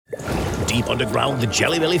Deep underground, the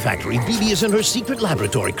Jelly Belly factory, BB is in her secret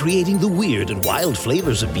laboratory creating the weird and wild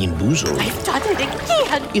flavors of Bean Boozled. I've done it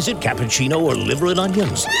again! Is it cappuccino or liver and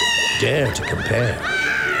onions? Dare to compare.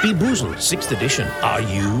 Bean Boozled, 6th edition. Are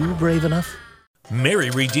you brave enough? Mary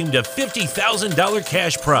redeemed a $50,000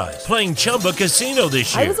 cash prize playing Chumba Casino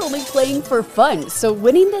this year. I was only playing for fun, so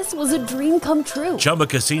winning this was a dream come true. Chumba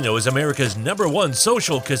Casino is America's #1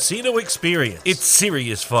 social casino experience. It's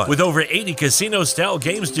serious fun. With over 80 casino-style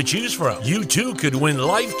games to choose from, you too could win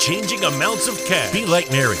life-changing amounts of cash. Be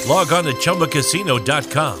like Mary. Log on to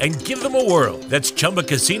ChumbaCasino.com and give them a whirl. That's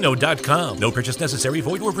ChumbaCasino.com. No purchase necessary.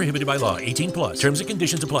 Void where prohibited by law. 18 plus. Terms and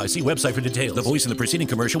conditions apply. See website for details. The voice in the preceding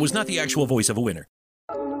commercial was not the actual voice of a winner.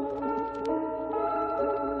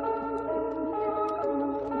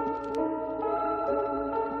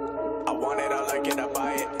 I want it, I like it, I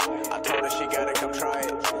buy it. I told her she gotta come try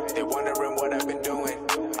it. They wondering what I've been doing.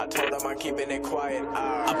 I told them I'm keeping it quiet.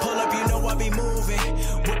 I pull up, you know I be moving.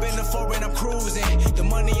 Whipping the foreign, I'm cruising. The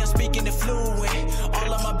money I'm speaking is fluent.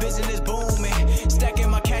 All of my business booming. Stacking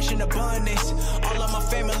my cash in abundance. All of my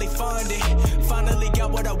family funded. Finally got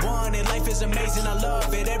what I wanted. Life is amazing, I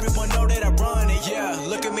love it. Everyone know that I run it. Yeah,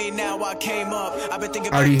 look at me now, I came up. I've been thinking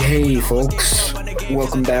about Hey folks,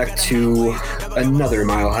 welcome back to another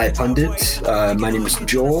Mile High Pundit. My name is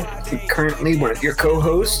Joel, currently one of your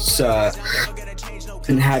co-hosts.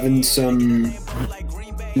 Been having some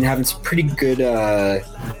pretty good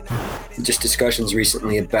just discussions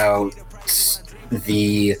recently about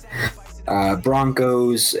the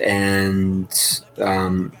Broncos, and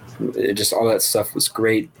just all that stuff was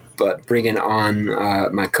great. But bringing on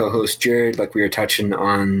my co-host Jared, like we were touching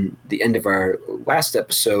on the end of our last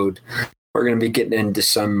episode, we're going to be getting into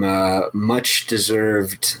some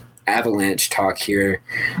much-deserved Avalanche talk here.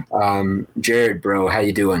 Jared, bro, how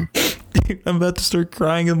you doing? I'm about to start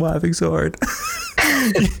crying and laughing so hard.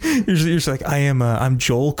 you're just like, I'm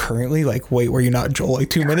Joel currently. Like, wait, were you not Joel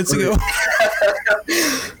like 2 minutes ago?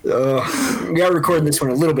 We are recording this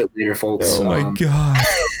one a little bit later, folks. Oh my god.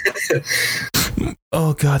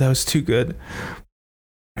 Oh god, that was too good.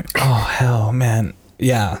 Oh hell, man.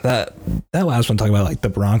 Yeah, that last one talking about like the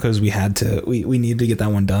Broncos, we need to get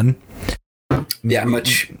that one done. Yeah,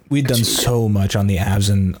 we'd done so much on the Avs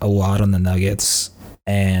and a lot on the Nuggets,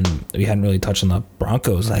 and we hadn't really touched on the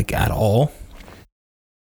Broncos like at all.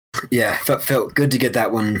 Yeah, felt good to get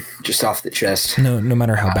that one just off the chest. No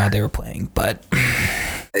matter how bad they were playing, but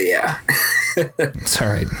yeah. It's all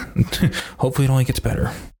right. Hopefully it only gets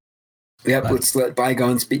better. Yep, let's let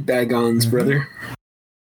bygones be bygones, brother.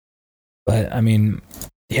 But I mean,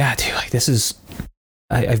 yeah, dude, like this is,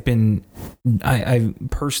 I've been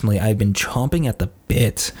chomping at the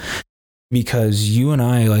bit, because you and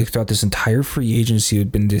I, like, throughout this entire free agency,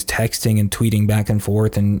 had been just texting and tweeting back and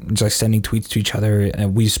forth and just sending tweets to each other,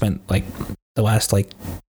 and we spent like the last like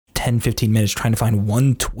 10-15 minutes trying to find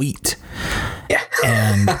one tweet. Yeah.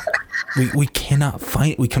 And we couldn't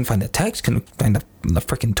find the text, couldn't find the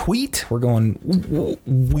freaking tweet. We're going,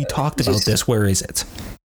 we talked about this, where is it?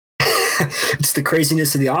 It's the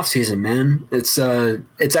craziness of the off season, man. It's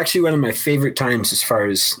actually one of my favorite times as far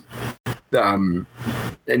as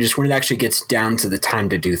just when it actually gets down to the time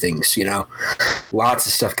to do things, you know. Lots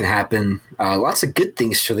of stuff can happen. Lots of good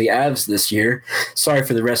things for the Avs this year. Sorry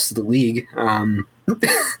for the rest of the league. Not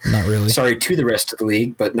really. Sorry to the rest of the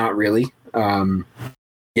league, but not really.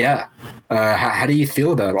 Yeah. How do you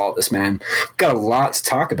feel about all this, man? Got a lot to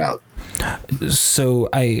talk about. So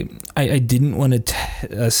I didn't want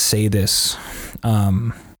to say this.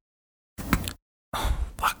 Fuck.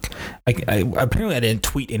 I apparently I didn't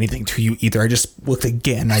tweet anything to you either. I just looked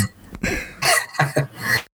again.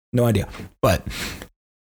 No idea. But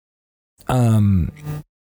I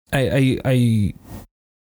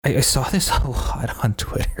saw this a lot on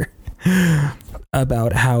Twitter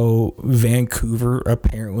about how Vancouver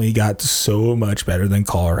apparently got so much better than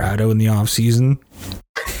Colorado in the offseason.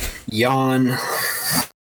 Yawn.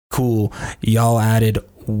 Cool. Y'all added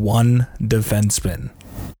one defenseman.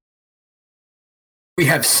 We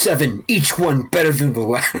have 7, each one better than the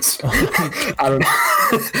last. I don't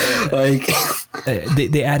know. Like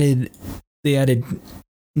they added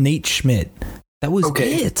Nate Schmidt. That was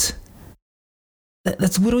it.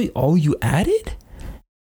 That's literally all you added?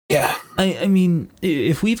 Yeah. I mean,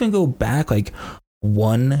 if we even go back like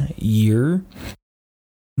 1 year,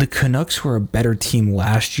 the Canucks were a better team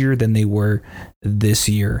last year than they were this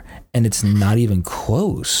year, and it's not even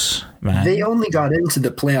close, man. They only got into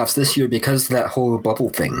the playoffs this year because of that whole bubble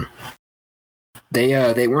thing.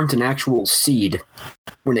 They weren't an actual seed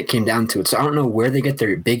when it came down to it, so I don't know where they get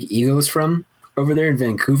their big egos from over there in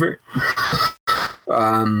Vancouver.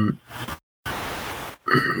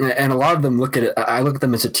 And a lot of them look at it. I look at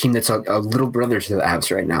them as a team that's a little brother to the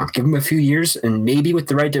Avs right now. Give them a few years, and maybe with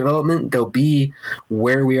the right development, they'll be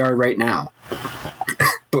where we are right now.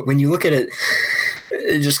 But when you look at it,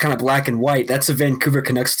 just kind of black and white, that's a Vancouver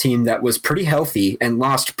Canucks team that was pretty healthy and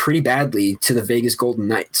lost pretty badly to the Vegas Golden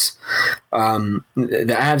Knights. The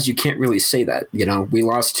Avs, you can't really say that. We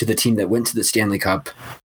lost to the team that went to the Stanley Cup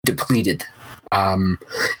depleted. And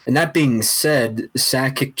that being said,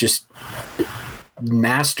 Sakic just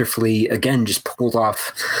masterfully, again, just pulled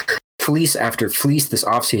off fleece after fleece this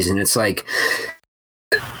offseason. It's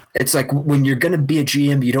like when you're going to be a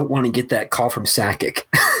GM, you don't want to get that call from Sakic,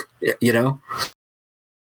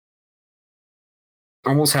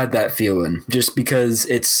 Almost had that feeling just because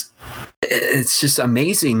it's just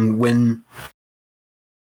amazing when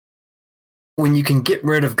you can get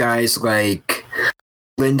rid of guys like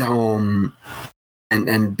Lindholm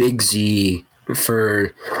and Big Z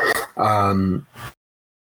for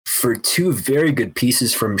two very good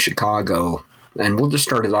pieces from Chicago. And we'll just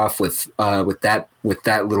start it off with that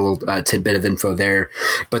little tidbit of info there.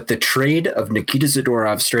 But the trade of Nikita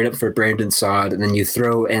Zadorov straight up for Brandon Saad, and then you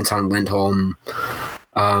throw Anton Lindholm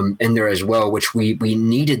in there as well, which we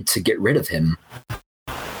needed to get rid of him.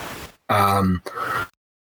 And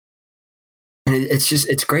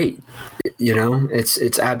it's great.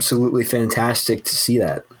 It's absolutely fantastic to see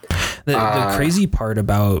that. The crazy part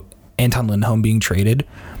about Anton Lindholm being traded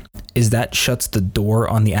is that shuts the door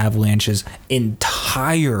on the Avalanche's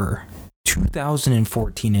entire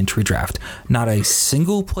 2014 entry draft. Not a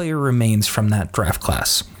single player remains from that draft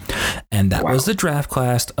class. And that was the draft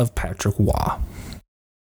class of Patrick Waugh.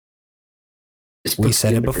 We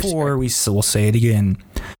said it before, we will say it again.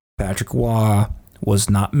 Patrick Waugh was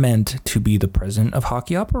not meant to be the president of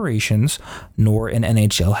hockey operations, nor an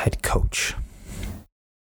NHL head coach.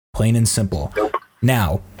 Plain and simple. Nope.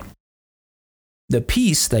 Now, the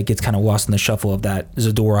piece that gets kind of lost in the shuffle of that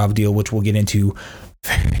Zadorov deal, which we'll get into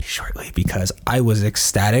very shortly, because I was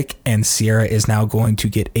ecstatic, and Sierra is now going to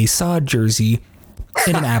get a Saad jersey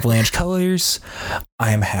in an Avalanche colors.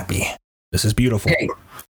 I am happy. This is beautiful. Hey,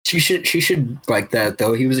 she should like that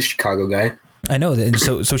though. He was a Chicago guy. I know that, and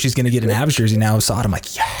so she's going to get an Avs jersey now. Saad, I'm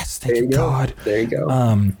like, yes, thank you God. There you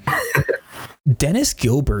go. Dennis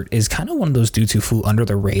Gilbert is kind of one of those dudes who flew under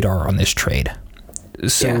the radar on this trade.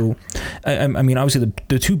 So, yeah. I mean, obviously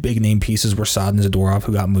the two big name pieces were Saad and Zadorov,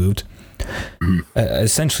 who got moved.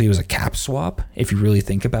 Essentially, it was a cap swap, if you really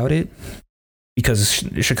think about it, because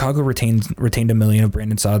Chicago retained $1 million of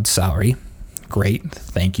Brandon Saad's salary. Great,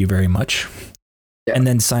 thank you very much. Yeah. And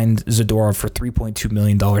then signed Zadorov for $3.2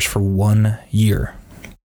 million for 1 year.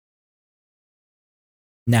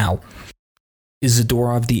 Now, is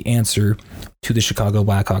Zadorov the answer to the Chicago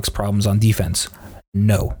Blackhawks' problems on defense?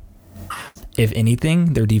 No. If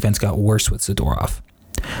anything, their defense got worse with Zadorov.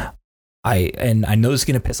 I know this is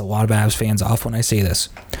going to piss a lot of Avs fans off when I say this.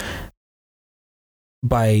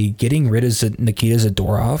 By getting rid of Nikita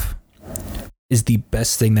Zadorov is the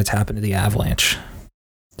best thing that's happened to the Avalanche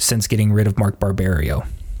since getting rid of Mark Barberio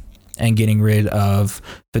and getting rid of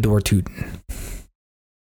Fedor Tutin.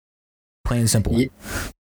 Plain and simple.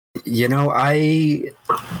 I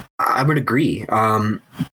would agree.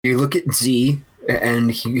 You look at Z, and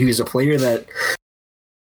he was a player that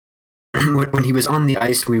when he was on the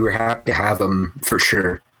ice, we were happy to have him for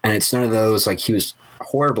sure. And it's none of those like he was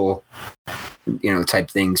horrible, type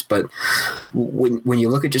things. But when you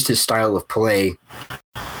look at just his style of play,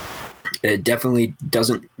 it definitely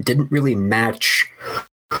didn't really match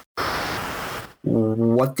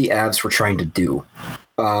what the Avs were trying to do.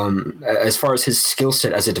 As far as his skill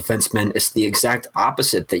set as a defenseman, it's the exact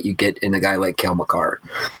opposite that you get in a guy like Cale Makar,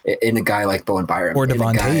 in a guy like Bowen Byram, or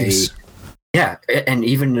Devon Toews. Yeah, and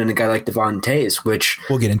even in a guy like Devon Toews, which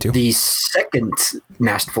we'll get into the second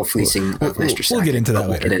masterful fleecing of Mr. Sakic. We'll get into that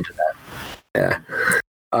later. Get into that.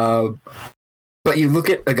 Yeah. But you look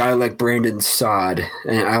at a guy like Brandon Saad,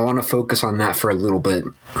 and I want to focus on that for a little bit,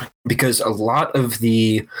 because a lot of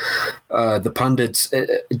the pundits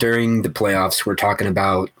during the playoffs were talking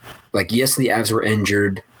about, like, yes, the Avs were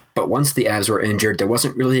injured, but once the Avs were injured, there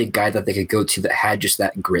wasn't really a guy that they could go to that had just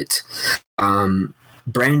that grit.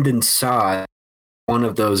 Brandon Saad, one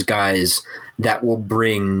of those guys that will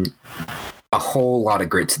bring a whole lot of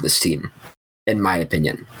grit to this team, in my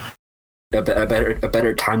opinion. A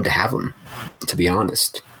better time to have him, to be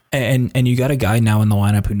honest. And you got a guy now in the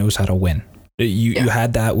lineup who knows how to win. You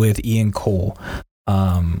had that with Ian Cole.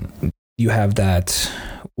 You have that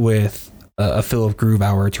with a Philip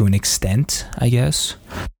Grubauer to an extent, I guess.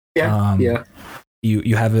 Yeah.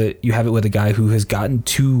 You have it with a guy who has gotten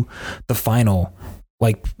to the final,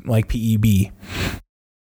 like PEB,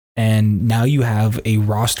 And now you have a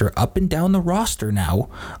roster up and down the roster now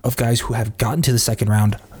of guys who have gotten to the second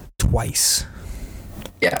round twice.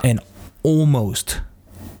 Yeah. And almost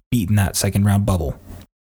beaten that second round bubble.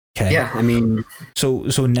 Okay. Yeah, I mean, so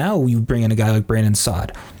now you bring in a guy like Brandon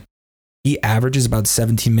Saad. He averages about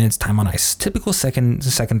 17 minutes time on ice. Typical second,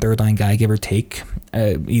 third line guy, give or take.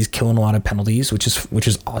 He's killing a lot of penalties, which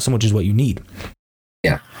is awesome, which is what you need.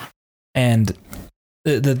 Yeah. And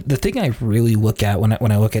the thing I really look at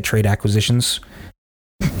when I look at trade acquisitions,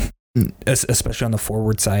 especially on the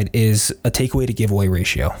forward side, is a takeaway to giveaway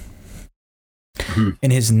ratio. Mm-hmm.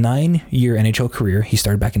 In his 9-year NHL career, he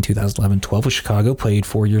started back in 2011, 12 with Chicago, played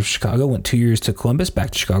 4 years with Chicago, went 2 years to Columbus,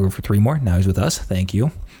 back to Chicago for 3 more. Now he's with us. Thank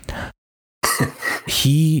you.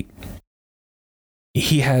 He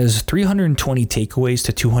has 320 takeaways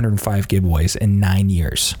to 205 giveaways in 9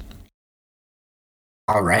 years.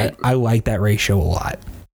 All right. I like that ratio a lot.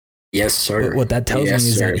 Yes, sir. What that tells me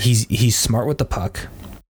is that he's smart with the puck.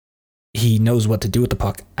 He knows what to do with the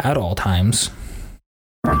puck at all times.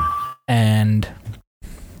 And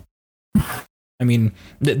I mean,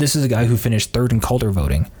 this is a guy who finished 3rd in Calder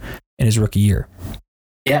voting in his rookie year.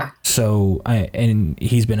 Yeah. So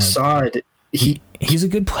he's been Saad. He's a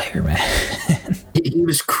good player, man. He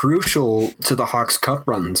was crucial to the Hawks Cup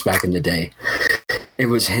runs back in the day. It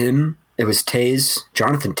was him. It was Toews,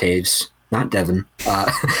 Jonathan Toews, not Devin,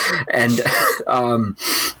 and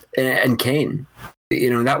Kane. You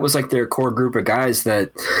know, that was like their core group of guys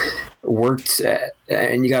that worked,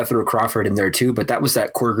 and you got to throw Crawford in there too, but that was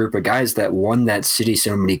that core group of guys that won that city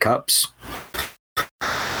so many cups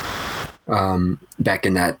back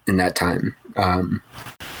in that time.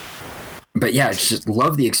 But yeah, just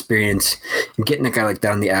love the experience and getting a guy like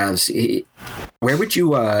that on the Avs. Where would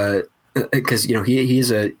you, because you know he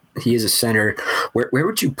is a center. Where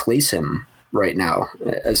would you place him right now,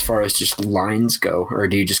 as far as just lines go, or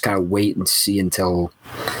do you just kind of wait and see until,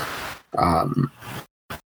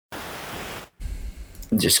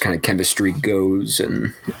 just kind of chemistry goes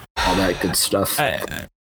and all that good stuff?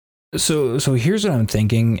 So here's what I'm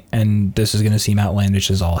thinking, and this is going to seem outlandish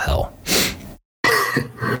as all hell.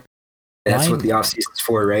 That's what the offseason's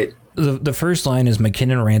for, right? The first line is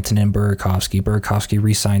McKinnon, Rantanen, Burakovsky. Burakovsky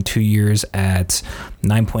re-signed 2 years at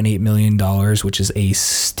 $9.8 million, which is a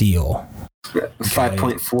steal.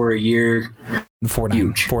 5.4 a year. 4.9 a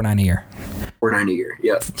year. 4.9 a year.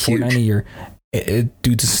 Yeah. 4.9 a year.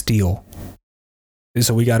 Dude's a steal.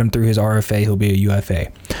 So we got him through his RFA. He'll be a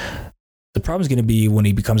UFA. The problem is going to be when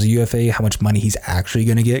he becomes a UFA, how much money he's actually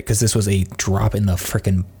going to get, because this was a drop in the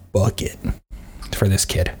freaking bucket for this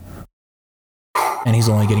kid. And he's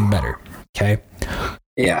only getting better. Okay.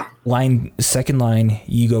 Yeah. Second line,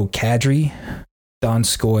 you go Kadri,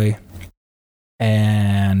 Donskoy,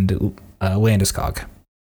 and Landeskog.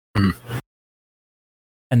 Mm.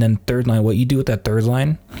 And then third line, what you do with that third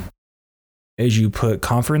line is you put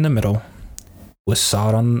Comfort in the middle with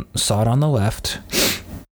Saad on the left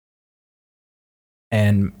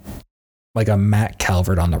and like a Matt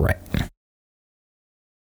Calvert on the right.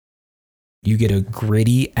 You get a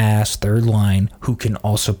gritty ass third line who can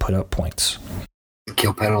also put up points,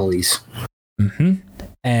 kill penalties. Mm-hmm.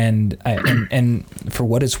 And for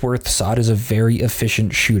what it's worth, Saad is a very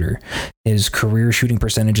efficient shooter. His career shooting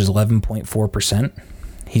percentage is 11.4%.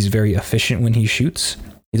 He's very efficient when he shoots.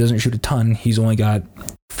 He doesn't shoot a ton. He's only got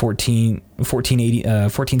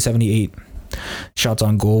 1478 shots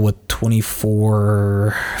on goal with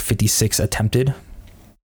 2456 attempted.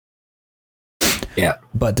 Yeah.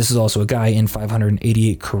 But this is also a guy in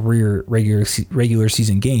 588 career regular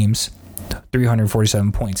season games,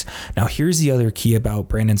 347 points. Now, here's the other key about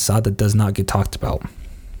Brandon Saad that does not get talked about.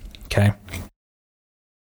 Okay.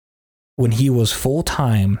 When he was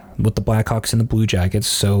full-time with the Blackhawks and the Blue Jackets,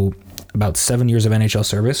 so about 7 years of NHL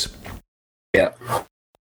service. Yeah.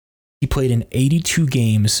 He played in 82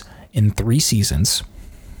 games in 3 seasons.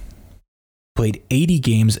 Played 80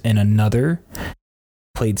 games in another.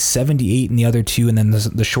 Played 78 in the other 2, and then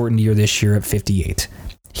the shortened year this year at 58.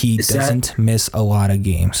 He doesn't miss a lot of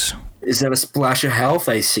games. Is that a splash of health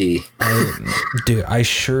I see? Dude, I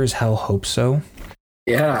sure as hell hope so.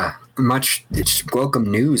 Yeah, it's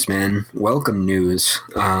welcome news, man. Welcome news.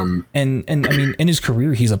 And I mean, in his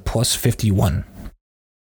career, he's a plus 51.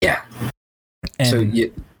 Yeah. And so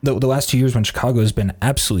the last 2 years when Chicago has been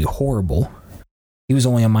absolutely horrible, he was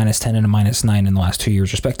only a -10 and a -9 in the last 2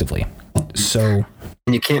 years, respectively. So,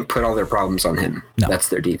 and you can't put all their problems on him. No. That's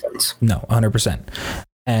their defense. No, 100%.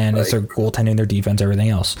 And it's their goaltending, their defense, everything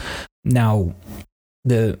else. Now,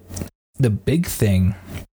 the big thing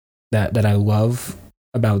that I love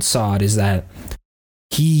about Saad is that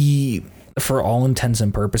he, for all intents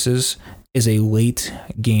and purposes, is a late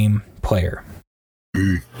game player.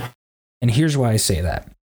 Mm. And here's why I say that.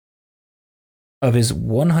 Of his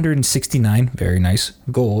 169, very nice,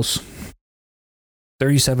 goals,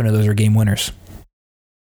 37 of those are game winners.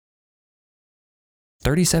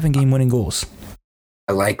 37 game winning goals.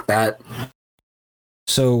 I like that.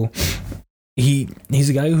 So he's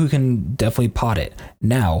a guy who can definitely pot it.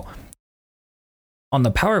 Now, on the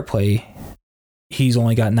power play, he's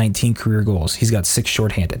only got 19 career goals. He's got 6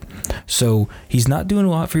 shorthanded. So he's not doing a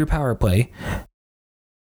lot for your power play,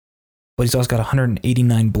 but he's also got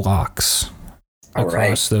 189 blocks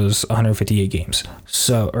across those 158 games.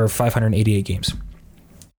 Or 588 games.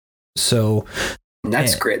 So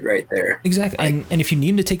that's great right there. Exactly. And if you need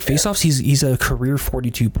him to take faceoffs, he's a career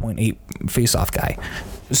 42.8 faceoff guy.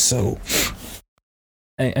 So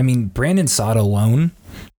I mean, Brandon Saad alone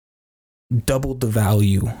doubled the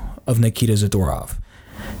value of Nikita Zadorov.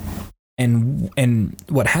 And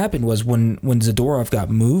what happened was when Zadorov got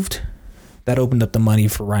moved, that opened up the money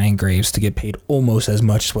for Ryan Graves to get paid almost as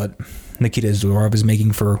much as what Nikita Zadorov is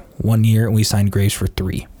making for 1 year, and we signed Graves for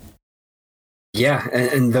 3. Yeah,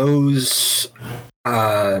 and those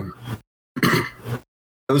those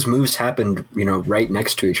moves happened, right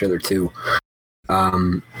next to each other too.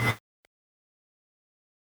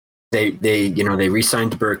 They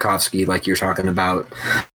re-signed Burakovsky, like you're talking about.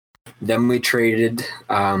 Then we traded.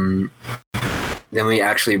 Then we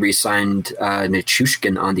actually re-signed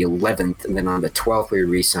Nichushkin on the 11th, and then on the 12th we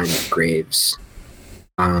re-signed Graves.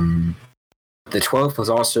 The 12th was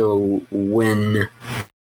also when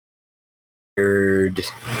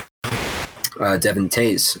Devin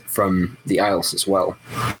Tays from the Isles as well.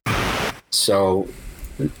 So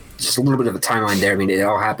just a little bit of a timeline there. I mean, it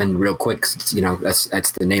all happened real quick. That's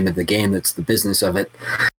the name of the game. That's the business of it.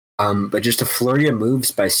 But just a flurry of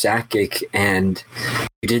moves by Sakic, and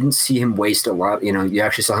you didn't see him waste a lot. You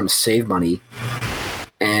actually saw him save money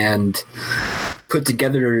and put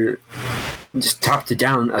together, just top to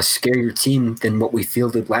down, a scarier team than what we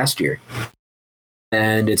fielded last year.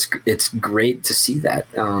 And it's great to see that.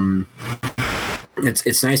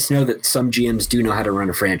 It's nice to know that some GMs do know how to run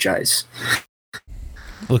a franchise.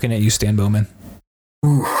 Looking at you, Stan Bowman.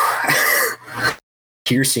 Ooh.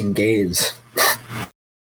 Piercing gaze.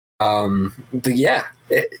 But yeah,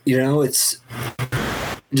 it's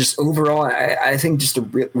just overall, I think just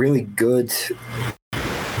a really good,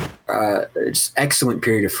 just excellent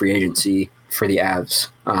period of free agency for the Avs.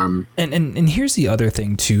 And here's the other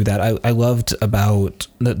thing too that I loved about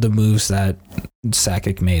the moves that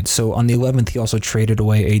Sakic made. So on the 11th, he also traded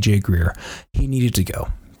away AJ Greer. He needed to go,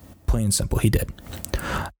 plain and simple. He did,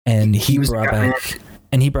 and he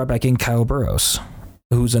brought back in Kyle Burrows,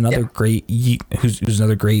 who's another great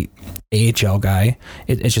AHL guy.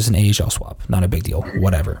 It's just an AHL swap, not a big deal.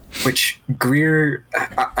 Whatever. Which Greer,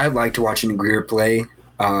 I liked watching Greer play.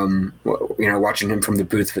 Watching him from the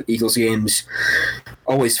booth for Eagles games,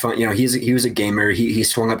 always fun. He was a gamer. He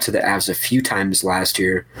swung up to the Avs a few times last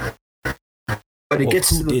year, but it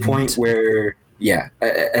gets to the point where,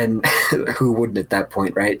 and who wouldn't at that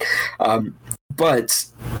point, right? But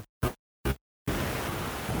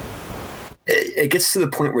it gets to the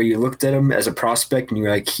point where you looked at him as a prospect and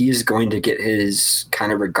you're like, he is going to get his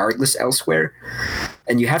kind of regardless elsewhere.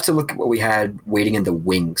 And you have to look at what we had waiting in the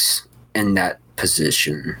wings in that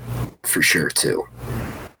position for sure too.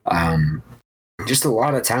 Just a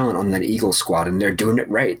lot of talent on that Eagle squad, and they're doing it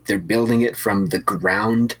right. They're building it from the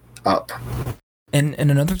ground up. And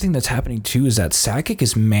another thing that's happening too is that Sakic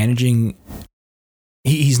is managing.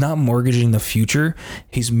 He's not mortgaging the future.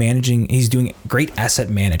 He's doing great asset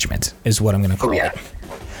management, is what I'm going to call it.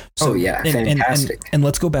 So, fantastic. And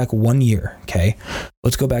let's go back 1 year, okay?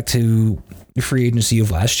 Let's go back to the free agency of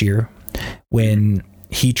last year when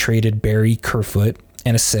he traded Barry Kerfoot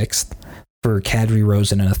and a 6th for Kadri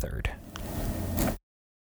Rosen and a 3rd.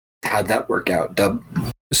 How'd that work out, Dub?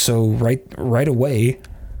 So right away,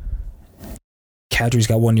 Kadri's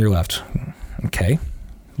got 1 year left. Okay,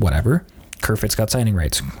 whatever. Kerfoot's got signing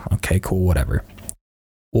rights. Okay, cool, whatever.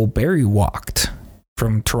 Well, Barry walked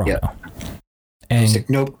from Toronto. Yeah. And like,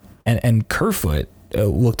 nope. And Kerfoot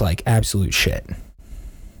looked like absolute shit.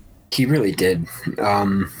 He really did.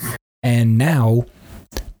 And now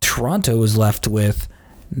Toronto is left with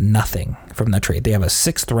nothing from that trade. They have a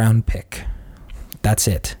 6th round pick. That's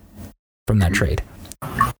it from that trade.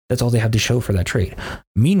 That's all they have to show for that trade.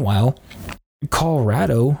 Meanwhile,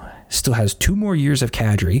 Colorado still has 2 more years of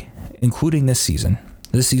Kadri, including this season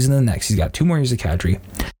and the next. He's got 2 more years of Kadri,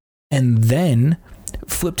 and then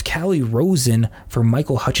flipped Callie Rosen for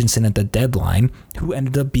Michael Hutchinson at the deadline, who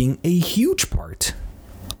ended up being a huge part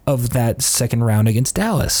of that 2nd round against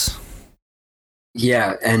Dallas.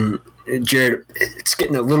 Yeah, and Jared, it's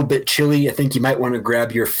getting a little bit chilly. I think you might want to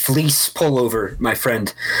grab your fleece pullover, my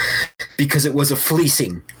friend, because it was a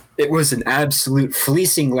fleecing. It was an absolute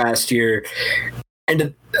fleecing last year,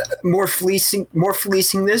 and more fleecing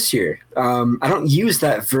this year. I don't use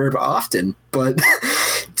that verb often, but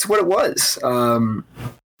it's what it was.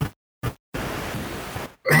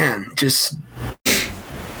 Man, just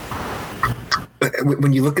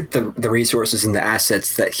when you look at the resources and the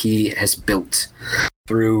assets that he has built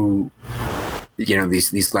through,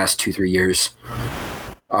 these last 2-3 years,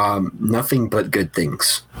 nothing but good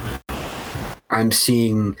things. I'm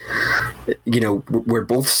seeing, we're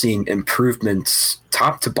both seeing improvements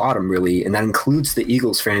top to bottom, really, and that includes the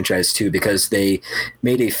Eagles franchise too, because they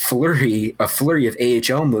made a flurry of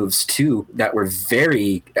AHL moves too that were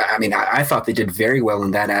very. I mean, I thought they did very well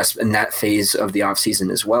in that phase of the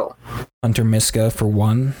offseason as well. Hunter Miska for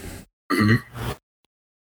one. Mm-hmm.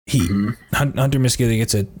 Hunter Miska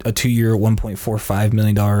gets a 2-year, $1.45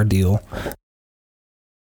 million deal.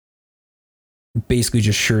 Basically,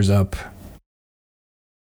 just shores up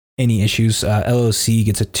any issues. LOC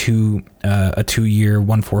gets a 2-year,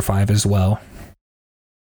 $145 as well.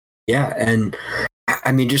 Yeah, and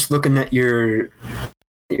I mean, just looking at your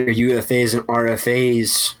UFAs and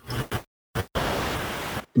RFAs,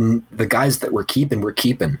 the guys that we're keeping.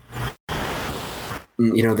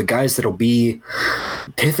 The guys that'll be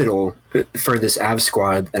pivotal for this Avs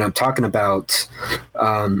squad, and I'm talking about,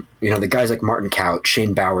 the guys like Martin Kaut,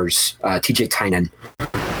 Shane Bowers, TJ Tynan.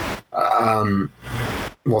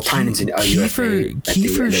 Tynan's in UFA.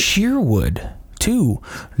 Kiefer Sherwood, too.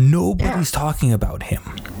 Nobody's talking about him.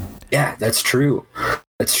 Yeah, that's true.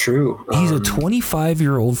 That's true. He's a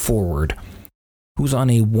 25-year-old forward who's on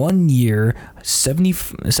a 1-year,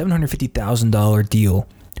 $750,000 deal,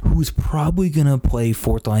 who's probably going to play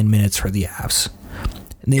fourth-line minutes for the Avs.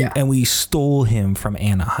 And we stole him from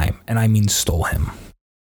Anaheim, and I mean stole him.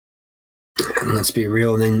 And let's be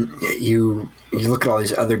real. Then you look at all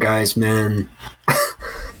these other guys, man.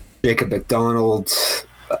 Jacob McDonald.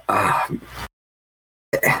 I'm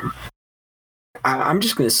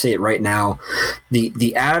just going to say it right now. The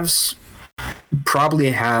Avs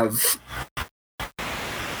probably have.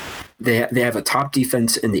 They have a top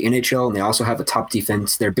defense in the NHL, and they also have a top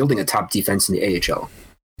defense. They're building a top defense in the AHL.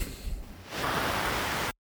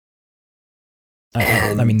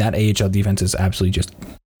 I mean, that AHL defense is absolutely just,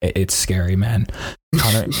 it's scary, man.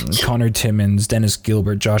 Connor Timmins, Dennis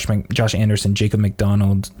Gilbert, Josh Anderson, Jacob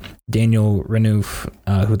McDonald, Daniel Renouf,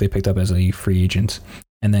 who they picked up as a free agent,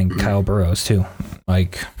 and then Kyle Burrows too.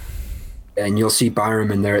 And you'll see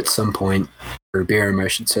Byram in there at some point, or Byram, I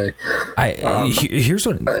should say. Here's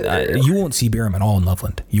what you won't see Byram at all in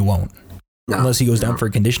Loveland. You won't, unless he goes down for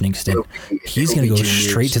a conditioning stint. He's going to go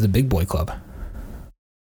straight to the big boy club.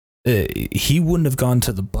 He wouldn't have gone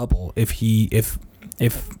to the bubble if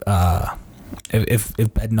Bednar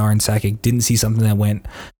and Sakic didn't see something that went,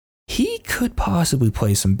 he could possibly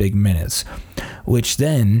play some big minutes, which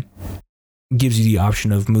then gives you the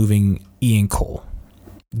option of moving Ian Cole,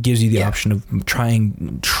 gives you the option of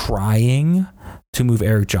trying to move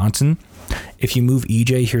Eric Johnson. If you move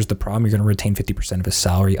EJ, here's the problem: you're going to retain 50% of his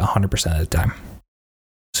salary 100% of the time.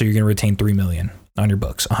 So you're going to retain $3 million on your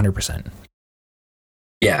books 100%.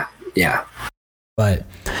 Yeah. But,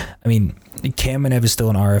 I mean, Kamenev is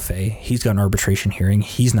still an RFA. He's got an arbitration hearing.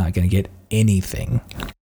 He's not going to get anything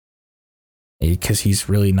because he's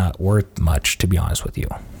really not worth much, to be honest with you.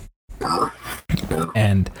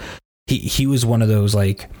 And he was one of those,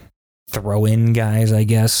 throw-in guys, I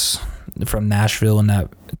guess, from Nashville in that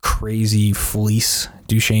crazy Fleece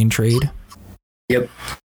Duchesne trade. Yep.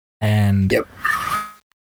 And,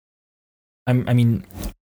 I mean,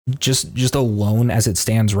 just alone as it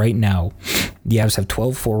stands right now, the Avs have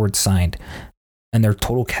 12 forwards signed, and their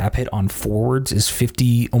total cap hit on forwards is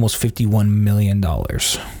almost $51 million.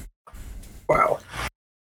 Wow.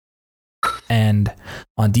 And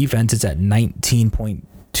on defense, it's at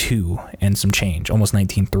 19.2 and some change, almost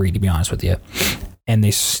 19.3 to be honest with you. And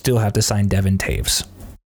they still have to sign Devin Taves.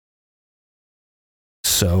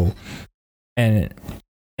 So, and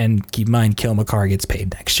keep in mind, Cale Makar gets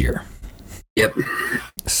paid next year. Yep.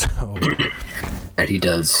 So that he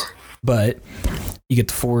does. But you get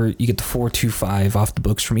the 4.25 off the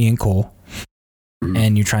books from Ian Cole,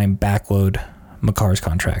 and you try and backload Makar's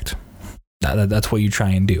contract. That's what you try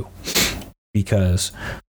and do, because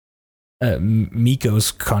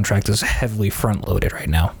Mikko's contract is heavily front loaded right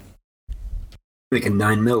now. Making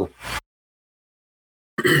 $9 million.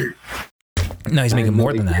 No, he's making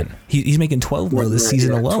more than that. He's making $12 million this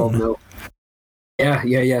season alone. Yeah.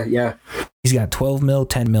 He's got $12 million,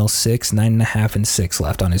 $10 million, $6 million, $9.5 million, and $6 million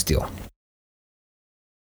left on his deal.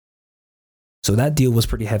 So that deal was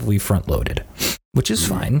pretty heavily front loaded, which is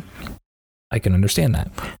fine. I can understand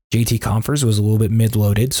that. JT Confer's was a little bit mid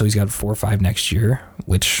loaded, so he's got 4 or 5 next year,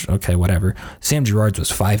 which, okay, whatever. Sam Girard's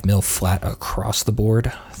was $5 million flat across the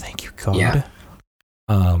board. Thank you, God. Yeah.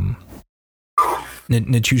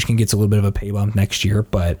 Nichushkin gets a little bit of a pay bump next year,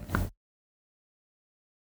 but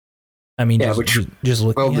I mean, Yeah, just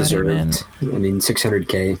looking well at deserved. it, man. I mean,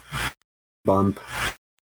 $600K bump.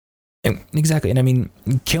 Exactly. And I mean,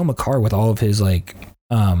 Cale Makar, with all of his like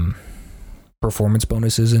performance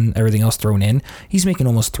bonuses and everything else thrown in, he's making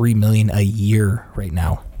almost $3 million a year right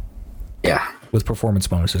now. Yeah. With performance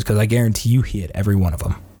bonuses, because I guarantee you he hit every one of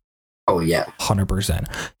them. Oh yeah. 100%.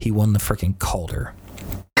 He won the freaking Calder.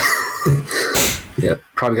 Yeah.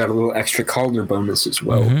 Probably got a little extra Calder bonus as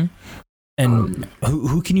well. Mm-hmm. And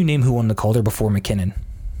who can you name who won the Calder before McKinnon?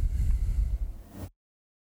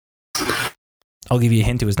 I'll give you a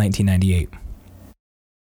hint. It was 1998.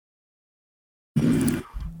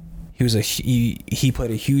 He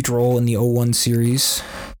played a huge role in the 01 series,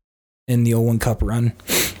 in the 01 Cup run,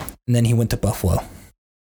 and then he went to Buffalo.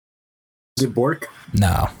 Is it Bork?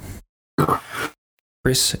 No.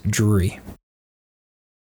 Chris Drury.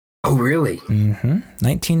 Oh, really? Mm-hmm.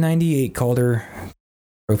 1998 Calder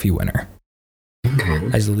Trophy winner. Okay.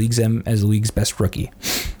 As the league's best rookie.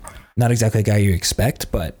 Not exactly a guy you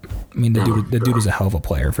expect, but I mean the dude is a hell of a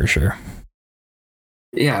player for sure.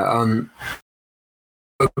 Yeah.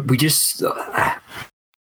 We just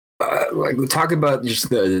like we talk about just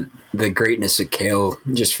the greatness of Cale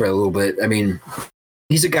just for a little bit. I mean,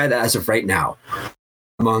 he's a guy that, as of right now,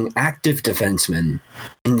 among active defensemen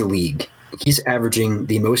in the league, he's averaging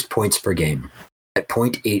the most points per game at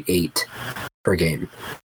 0.88 per game.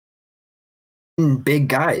 Big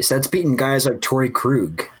guys. That's beating guys like Torrey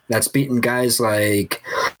Krug. That's beating guys like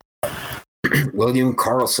William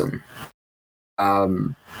Karlsson.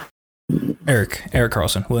 Erik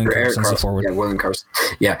Karlsson. William Karlsson's the forward. Yeah, William Karlsson.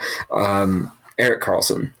 Yeah. Erik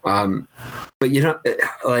Karlsson. But you know,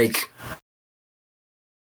 like,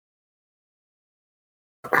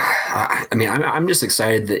 I mean, I'm just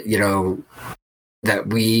excited that, you know, that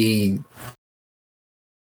we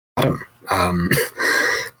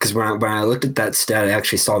because when I looked at that stat, I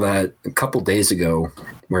actually saw that a couple days ago,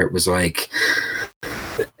 where it was like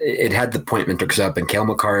it had the point metrics up, and Cale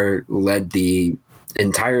Makar led the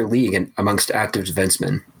entire league amongst active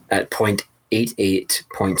defensemen at 0.88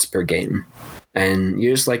 points per game, and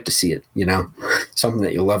you just like to see it, you know, something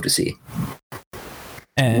that you'll love to see.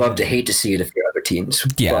 And love to hate to see it if you're other teams.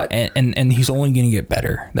 Yeah, but, and he's only going to get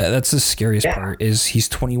better. That's the scariest part. Is he's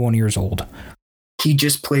 21 years old. He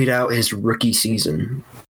just played out his rookie season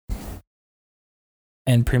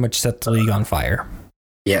and pretty much set the league on fire.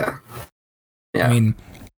 Yeah. I mean,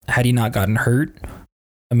 had he not gotten hurt,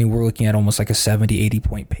 I mean, we're looking at almost like a 70, 80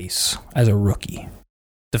 point pace as a rookie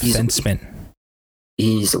defenseman.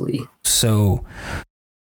 Easily. So,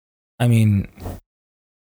 I mean,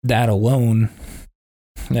 that alone,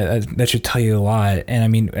 that should tell you a lot. And I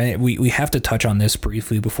mean, we have to touch on this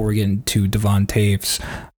briefly before we get into Devon Toews.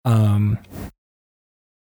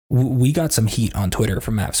 We got some heat on Twitter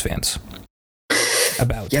from Mavs fans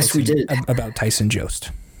about we did about Tyson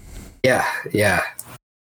Jost. Yeah.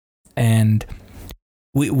 And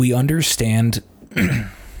we understand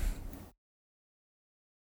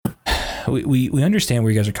we understand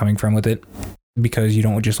where you guys are coming from with it, because you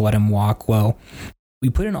don't just let him walk. Well, we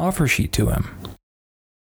put an offer sheet to him.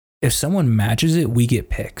 If someone matches it, we get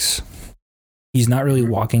picks. He's not really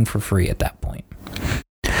walking for free at that point.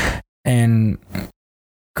 And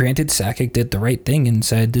granted, Sakic did the right thing and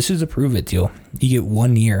said, this is a prove it deal. You get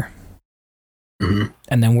 1 year. Mm-hmm.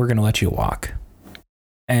 And then we're going to let you walk.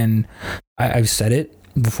 And I've said it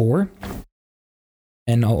before,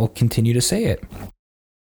 and I'll continue to say it.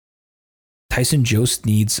 Tyson Jost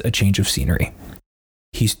needs a change of scenery.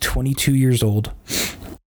 He's 22 years old.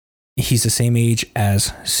 He's the same age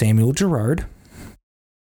as Samuel Girard.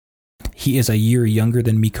 He is a year younger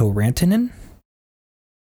than Mikko Rantanen.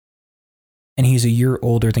 And he's a year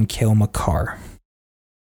older than Cale Makar.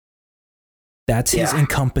 That's his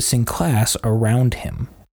encompassing class around him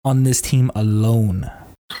on this team alone.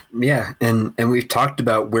 Yeah, and we've talked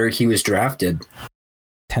about where he was drafted.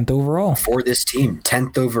 10th overall. For this team,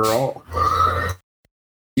 10th overall.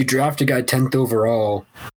 You draft a guy 10th overall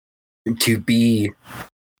to be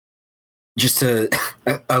just a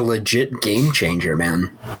legit game changer,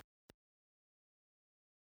 man.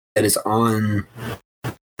 That is on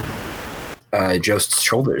Jost's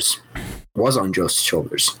shoulders. Was on Jost's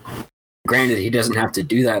shoulders. Granted, he doesn't have to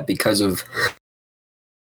do that because of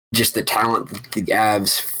just the talent that the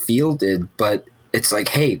Avs fielded, but it's like,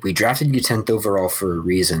 hey, we drafted you 10th overall for a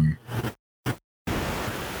reason.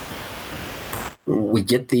 we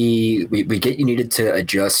get you needed to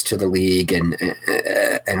adjust to the league and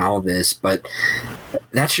all this, but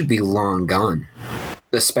that should be long gone.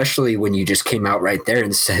 Especially when you just came out right there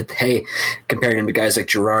and said, hey, comparing him to guys like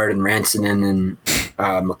Girard and Rantanen and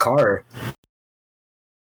Makar,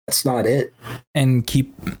 that's not it. And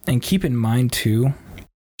keep in mind too,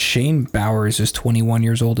 Shane Bowers is 21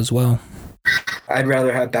 years old as well. I'd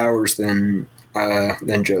rather have Bowers than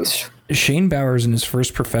Jost. Shane Bowers in his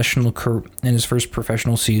first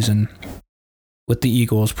professional season with the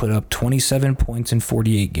Eagles put up 27 points in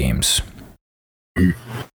 48 games.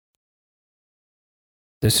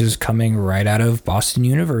 This is coming right out of Boston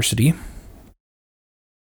University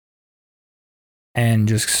and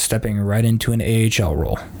just stepping right into an AHL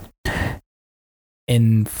role.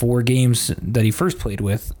 In 4 games that he first played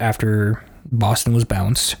with after Boston was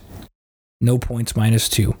bounced, no points,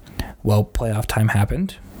 -2. Well, playoff time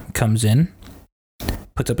happened, comes in,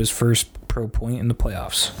 puts up his first pro point in the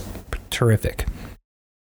playoffs. Terrific.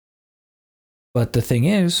 But the thing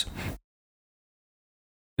is,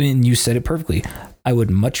 and you said it perfectly, I would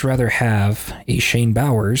much rather have a Shane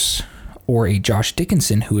Bowers or a Josh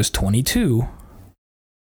Dickinson, who is 22,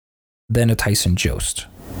 than a Tyson Jost.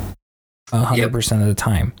 100% of the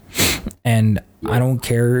time. And I don't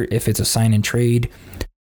care if it's a sign and trade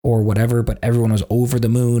or whatever, but everyone was over the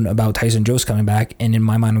moon about Tyson Jost coming back. And in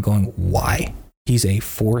my mind, I'm going, why? He's a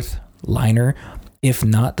 4th liner, if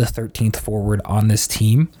not the 13th forward on this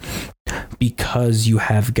team, because you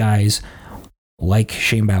have guys like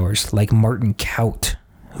Shane Bowers, like Martin Kaut,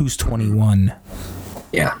 who's 21.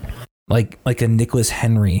 Yeah. Like a Nicholas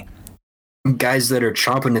Henry. Guys that are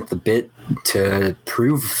chomping at the bit to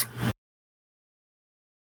prove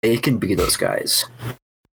they can be those guys.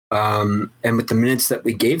 And with the minutes that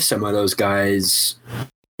we gave some of those guys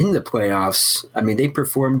in the playoffs, I mean, they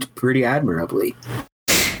performed pretty admirably.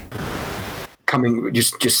 Coming,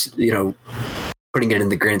 just putting it in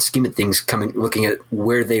the grand scheme of things, looking at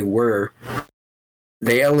where they were,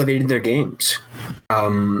 they elevated their games.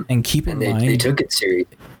 And keep in mind, they took it serious.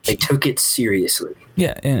 They took it seriously.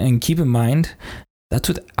 Yeah, and keep in mind, that's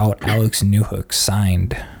without Alex Newhook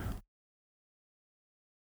signed.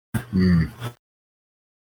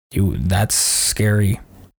 That's scary,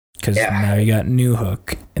 because now you got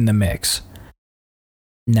Newhook in the mix.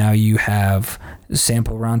 Now you have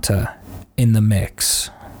Sampo Ranta in the mix,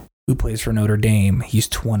 who plays for Notre Dame. He's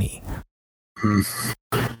 20.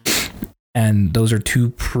 And those are 2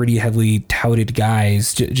 pretty heavily touted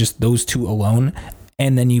guys, just those 2 alone.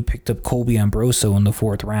 And then you picked up Colby Ambroso in the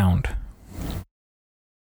 4th round.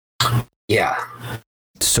 Yeah.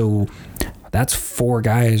 So that's 4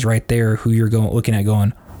 guys right there who you're looking at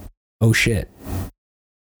going, oh shit,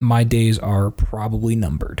 my days are probably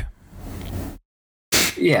numbered.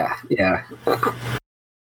 Yeah.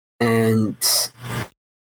 And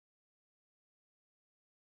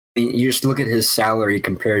you just look at his salary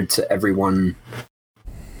compared to everyone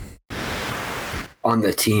on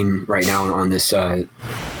the team right now on this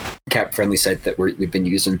cap-friendly site that we've been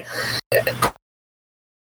using.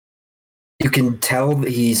 You can tell that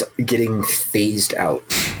he's getting phased out.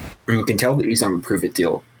 And you can tell that he's on a prove-it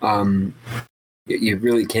deal. You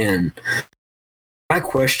really can. My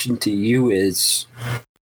question to you is,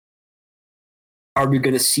 are we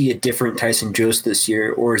going to see a different Tyson Jost this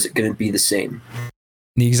year, or is it going to be the same?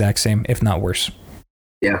 The exact same, if not worse.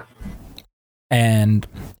 Yeah. And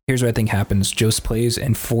here's what I think happens. Jost plays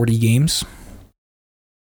in 40 games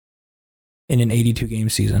in an 82-game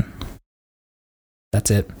season.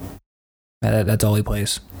 That's it. That's all he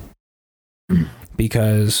plays.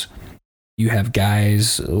 Because you have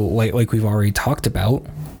guys like we've already talked about.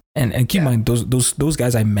 And keep in mind, those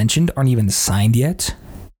guys I mentioned aren't even signed yet.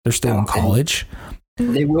 They're still in college.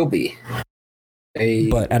 They will be.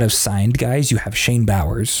 But out of signed guys, you have Shane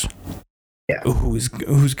Bowers. Yeah. Who's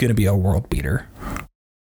going to be a world beater.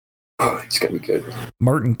 Oh, he's going to be good.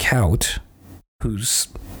 Martin Kaut,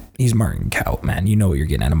 he's Martin Kaut, man. You know what you're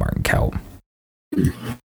getting out of Martin Kaut.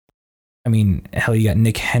 I mean, hell, you got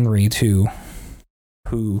Nick Henry, too,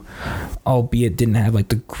 who, albeit didn't have, like,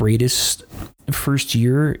 the greatest first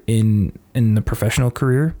year in the professional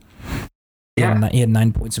career. Yeah. He had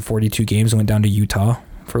 9 points in 42 games and went down to Utah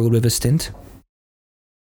for a little bit of a stint.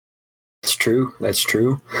 That's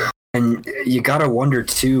true. And you gotta wonder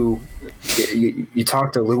too. You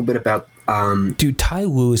talked a little bit about. Dude, Ty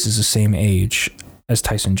Lewis is the same age as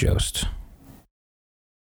Tyson Jost.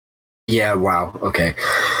 Yeah. Wow. Okay.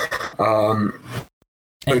 Going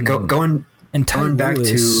and Ty back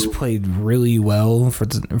Lewis to played really well for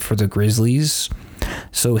the Grizzlies,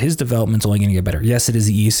 So his development's only going to get better. Yes, it is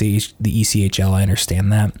the ECHL. I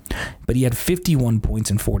understand that. But he had 51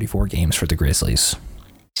 points in 44 games for the Grizzlies.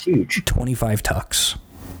 It's huge. 25 tucks.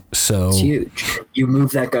 So it's huge. You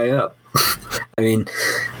move that guy up. I mean,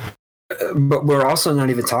 but we're also not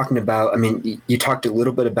even talking about, I mean, you talked a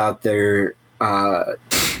little bit about their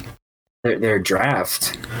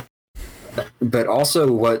draft, but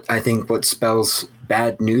also what spells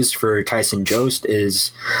bad news for Tyson Jost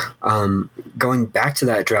is going back to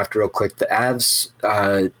that draft real quick. The Avs,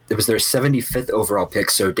 it was their 75th overall pick,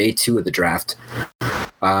 so day 2 of the draft.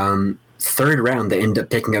 Third round, they end up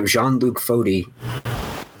picking up Jean-Luc Fody,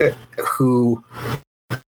 who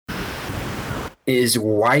is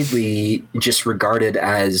widely just regarded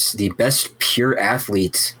as the best pure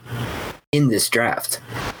athlete in this draft,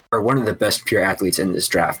 or one of the best pure athletes in this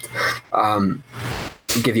draft.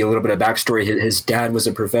 Give you a little bit of backstory. His dad was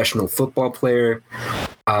a professional football player.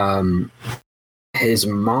 His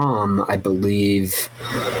mom, I believe,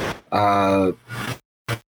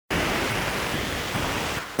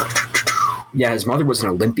 his mother was an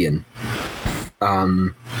Olympian.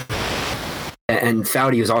 And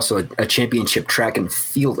Foudy was also a championship track and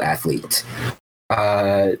field athlete.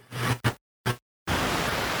 And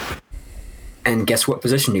guess what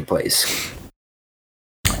position he plays?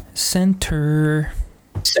 Center.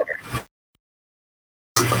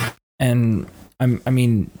 And I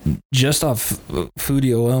mean, just off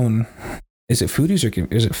Foudy alone, is it Foodies or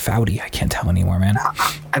is it Foudy? I can't tell anymore, man.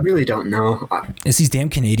 I really don't know. It's these damn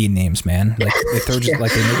Canadian names, man. Like they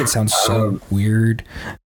make it sound so weird.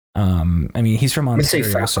 I mean, he's from Ontario.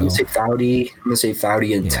 I'm gonna say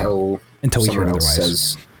Foudy until someone else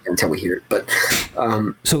says, until we hear it. But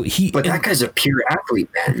that guy's a pure athlete,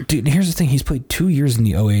 man. Dude, here's the thing: he's played 2 years in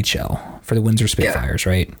the OHL for the Windsor Spitfires,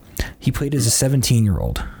 right? He played as a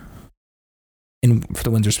 17-year-old for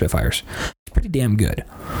the Windsor Spitfires. It's pretty damn good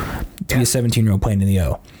to be a 17-year-old playing in the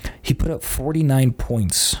O. He put up 49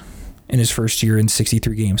 points in his first year in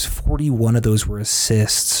 63 games. 41 of those were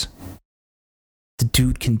assists. The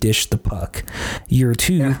dude can dish the puck. Year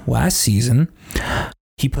 2, last season,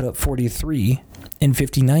 he put up 43 in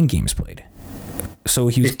 59 games played. So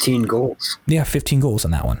he was 15 goals. Yeah, 15 goals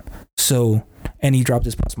on that one. So, and he dropped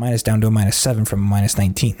his plus minus down to a -7 from a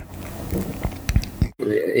 -19.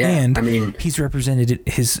 Yeah, and I mean, he's represented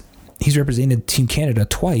Team Canada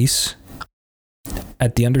twice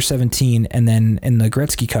at the under 17 and then in the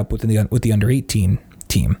Gretzky Cup with the under 18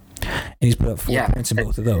 team, and he's put up 4 points in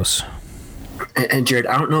both of those. And Jared,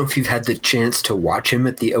 I don't know if you've had the chance to watch him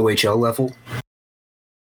at the OHL level.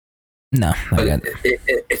 No, not yet.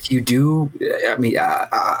 If you do, I mean,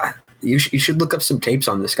 you should look up some tapes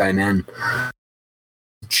on this guy, man.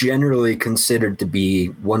 Generally considered to be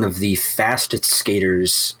one of the fastest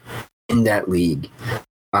skaters in that league.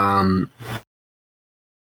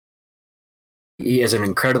 He has an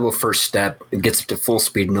incredible first step. It gets up to full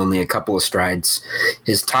speed in only a couple of strides.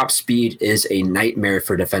 His top speed is a nightmare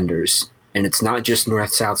for defenders, and it's not just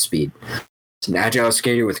north-south speed. It's an agile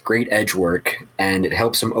skater with great edge work, and it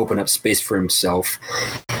helps him open up space for himself.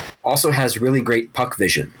 Also has really great puck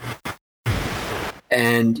vision.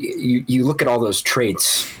 And you look at all those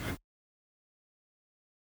traits.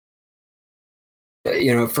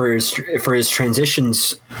 You know, for his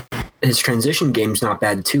transitions, his transition game's not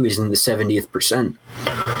bad too. He's in the 70th percent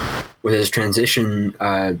with his transition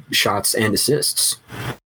shots and assists.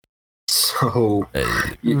 So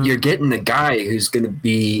you're getting a guy who's going to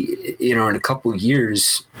be, you know, in a couple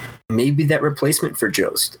years, maybe that replacement for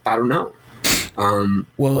Jost. I don't know.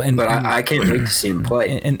 I can't wait to see him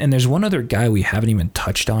play. And there's one other guy we haven't even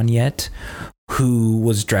touched on yet, who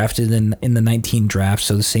was drafted in the 19 draft,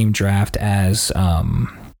 so the same draft as who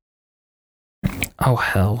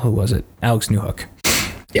was it? Alex Newhook.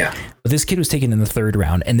 Yeah. But this kid was taken in the 3rd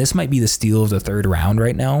round, and this might be the steal of the 3rd round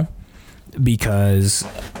right now, because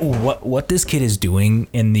what this kid is doing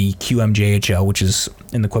in the QMJHL, which is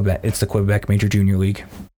in the Quebec Major Junior League.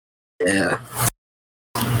 Yeah.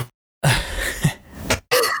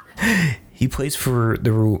 He plays for the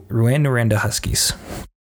Rouyn-Noranda Huskies.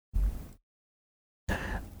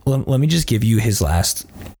 Let me just give you his last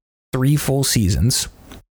 3 full seasons.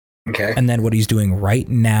 Okay. And then what he's doing right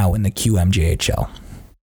now in the QMJHL.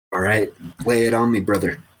 All right. Lay it on me,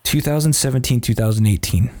 brother.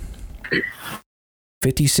 2017-2018.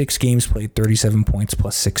 56 games played, 37 points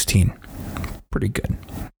plus 16. Pretty good.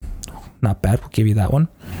 Not bad. We'll give you that one.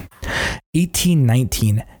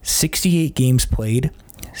 18-19. 68 games played,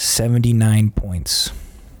 79 points.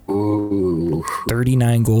 Ooh.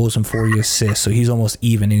 39 goals and 40 assists. So he's almost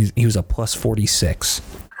even. He was a plus 46.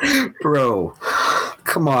 Bro,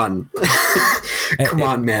 Come on. Come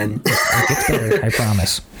on, man. It gets better, I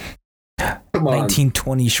promise. Come on.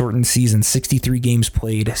 1920 shortened season, 63 games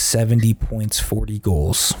played, 70 points, 40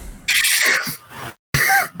 goals.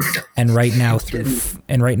 And right now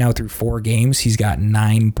through 4 games, he's got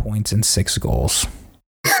 9 points and 6 goals.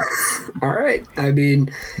 All right. I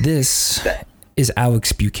mean, this is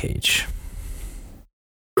Alex Bucage.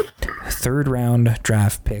 3rd round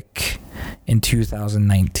draft pick in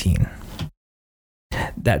 2019.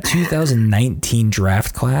 That 2019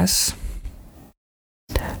 draft class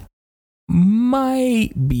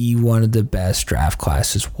might be one of the best draft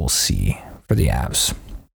classes we'll see for the Avs.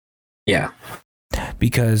 Yeah.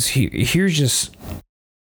 Because here's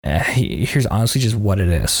honestly just what it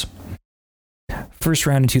is. 1st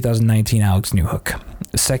round in 2019, Alex Newhook.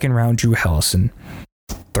 2nd round, Drew Helleson.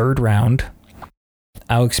 3rd round,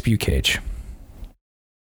 Alex Bucage.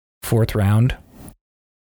 4th round.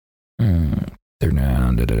 We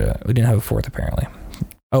didn't have a 4th apparently.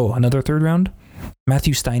 Oh, another 3rd round?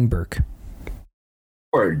 Matthew Steinberg.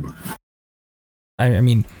 Word. I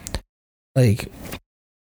mean, like,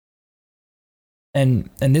 and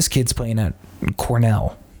this kid's playing at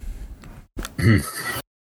Cornell.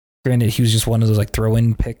 Granted, he was just one of those like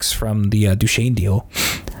throw-in picks from the Duchesne deal,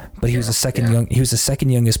 but he was the second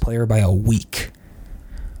youngest player by a week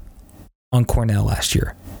on Cornell last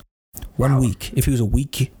year. 1 week. If he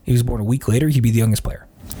was born a week later, he'd be the youngest player.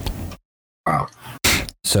 Wow.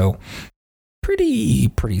 So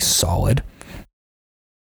pretty solid.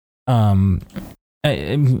 I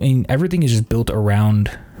mean, everything is just built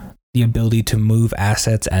around the ability to move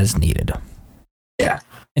assets as needed. Yeah.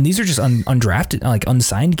 And these are just undrafted, like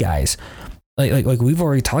unsigned guys. Like we've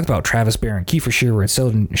already talked about Travis Barron, Kiefer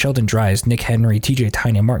Shearwood, Sheldon Dries, Nick Henry, TJ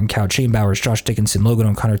Tynan, Martin Couch, Shane Bowers, Josh Dickinson, Logan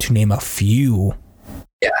O'Connor, to name a few.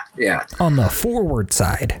 Yeah. On the forward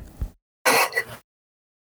side.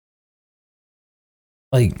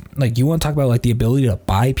 Like you want to talk about like the ability to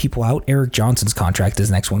buy people out? Eric Johnson's contract is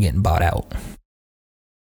the next one getting bought out.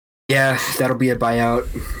 Yeah, that'll be a buyout,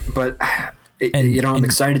 but I'm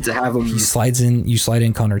excited to have him. You slide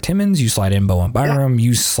in Connor Timmins, you slide in Bowen Byram,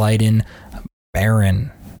 you slide in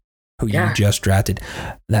Barron, who you just drafted.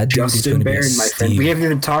 That dude Justin is going to be Barron, my friend. We haven't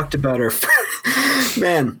even talked about our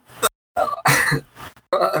man.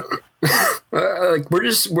 Like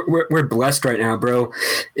we're blessed right now, bro.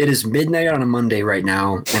 It is midnight on a Monday right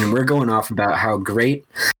now, and we're going off about how great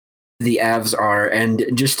the Avs are, and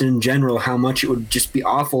just in general how much it would just be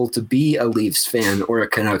awful to be a Leafs fan or a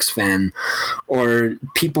Canucks fan, or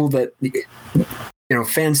people that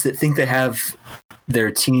fans that think they have their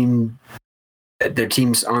teams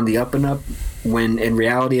on the up and up, when in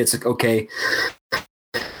reality it's like, okay,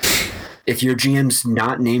 if your GM's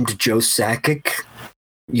not named Joe Sakic,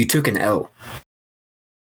 you took an L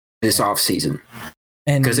this offseason,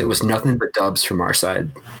 and because it was nothing but dubs from our side.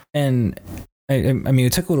 And I mean,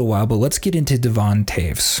 it took a little while, but let's get into Devon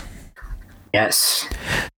Toews. Yes.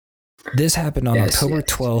 This happened on October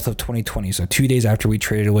 12th of 2020, so 2 days after we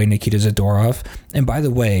traded away Nikita Zadorov. And by the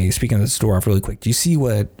way, speaking of Zadorov really quick, do you see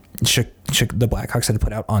what the Blackhawks had to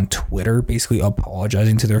put out on Twitter, basically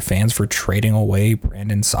apologizing to their fans for trading away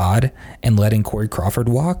Brandon Saad and letting Corey Crawford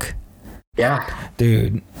walk? Yeah.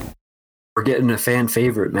 Dude. We're getting a fan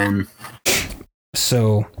favorite, man.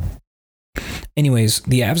 So, anyways,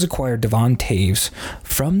 the Avs acquired Devon Toews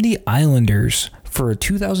from the Islanders for a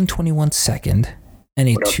 2021 second and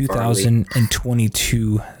a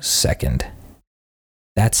 2022 second.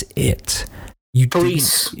 That's it. You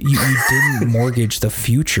didn't mortgage the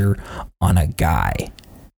future on a guy.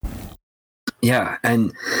 Yeah,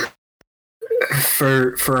 and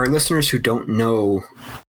for our listeners who don't know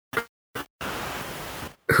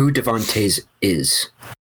who Devon Toews is,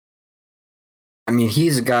 I mean,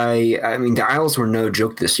 he's a guy. I mean, the Isles were no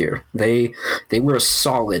joke this year. They were a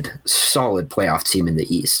solid playoff team in the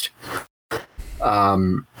East.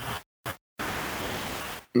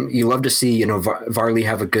 You love to see, Varley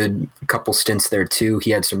have a good couple stints there too.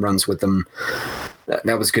 He had some runs with them.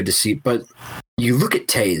 That was good to see. But you look at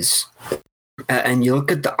Toews, and you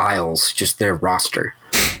look at the Isles, just their roster.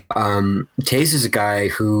 Toews is a guy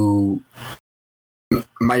who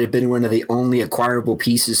might have been one of the only acquirable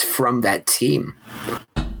pieces from that team,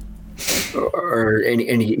 or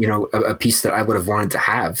any a piece that I would have wanted to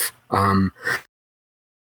have.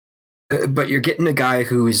 But you're getting a guy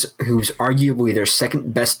who's arguably their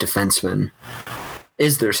second best defenseman.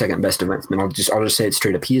 Is their second best defenseman? I'll just say it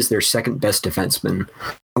straight up. He is their second best defenseman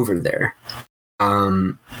over there.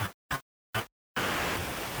 And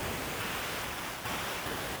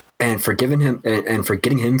for getting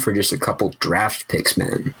him for just a couple draft picks,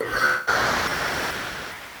 man.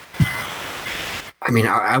 mean,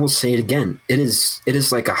 I will say it again. It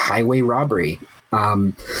is like a highway robbery.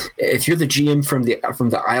 If you're the GM from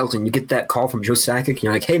the Isles and you get that call from Joe Sakic,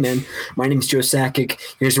 you're like, hey man, my name's Joe Sakic.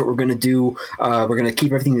 Here's what we're gonna do. We're gonna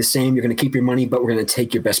keep everything the same. You're gonna keep your money, but we're gonna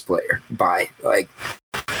take your best player. Bye. Like,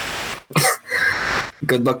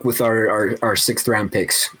 good luck with our 6th round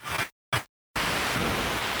picks.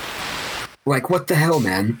 Like, what the hell,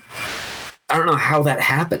 man? I don't know how that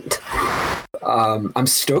happened. I'm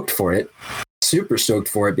stoked for it. Super stoked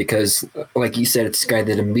for it because, like you said, it's a guy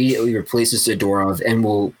that immediately replaces Zadorov and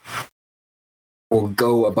will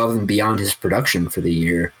go above and beyond his production for the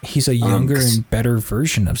year. He's a younger and better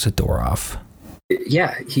version of Zadorov.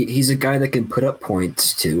 Yeah, he's a guy that can put up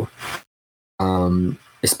points too,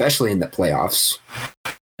 especially in the playoffs.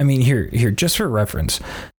 I mean, here, just for reference,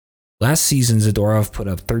 last season Zadorov put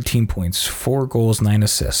up 13 points, 4 goals, 9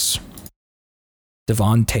 assists.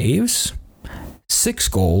 Devon Toews, 6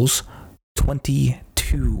 goals,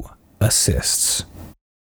 22 assists.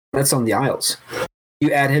 That's on the Isles.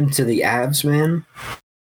 You add him to the Avs, man,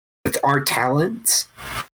 with our talents,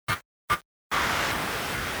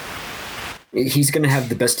 he's going to have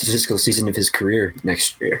the best statistical season of his career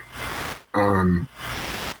next year.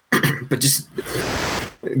 But just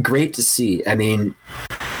great to see. I mean,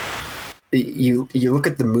 you look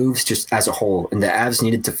at the moves just as a whole, and the Avs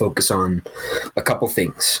needed to focus on a couple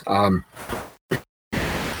things.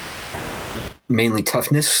 Mainly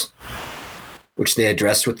toughness, which they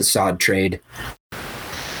addressed with the Saad trade.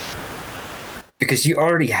 Because you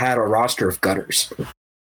already had a roster of gutters.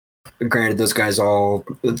 Granted, those guys all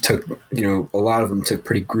took, a lot of them took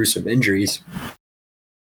pretty gruesome injuries.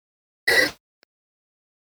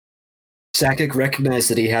 Sakic recognized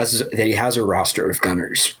that he has a roster of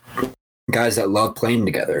gunners, guys that love playing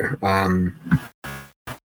together.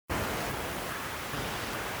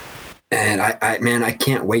 And I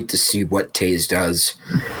can't wait to see what Toews does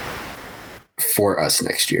for us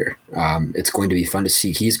next year. It's going to be fun to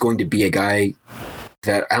see. He's going to be a guy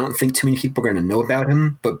that I don't think too many people are going to know about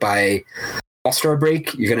him, but by All-Star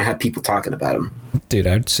break, you're going to have people talking about him. Dude,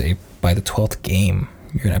 I'd say by the 12th game,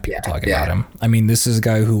 you're going to have people talking about him. I mean, this is a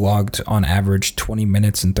guy who logged on average 20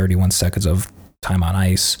 minutes and 31 seconds of time on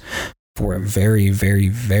ice for a very, very,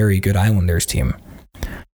 very good Islanders team.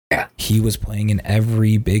 Yeah. He was playing in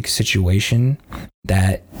every big situation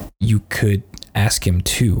that you could ask him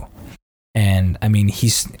to. And I mean, he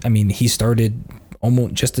started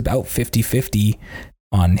almost just about 50-50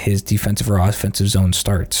 on his defensive or offensive zone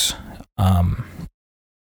starts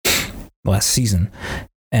last season.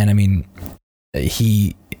 And I mean,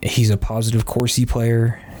 he's a positive Corsi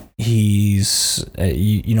player. He's I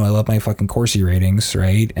love my fucking Corsi ratings,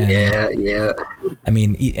 right? And yeah. I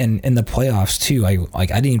mean, and in the playoffs too. I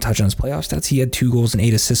didn't even touch on his playoff stats. He had 2 goals and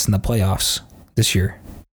 8 assists in the playoffs this year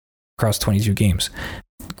across 22 games.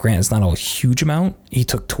 Grant, it's not a huge amount. He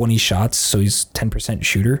took 20 shots, so he's 10%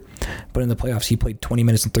 shooter. But in the playoffs, he played 20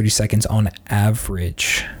 minutes and 30 seconds on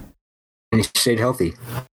average. And he stayed healthy.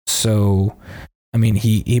 So, I mean,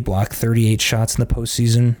 he blocked 38 shots in the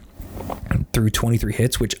postseason through 23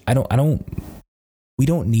 hits, which we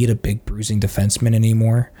don't need a big bruising defenseman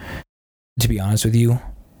anymore. To be honest with you,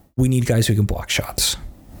 we need guys who can block shots.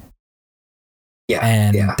 Yeah,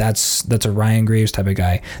 and that's a Ryan Graves type of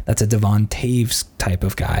guy. That's a Devon Toews type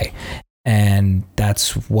of guy. And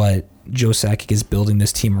that's what Joe Sakic is building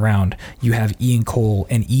this team around. You have Ian Cole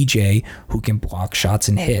and EJ who can block shots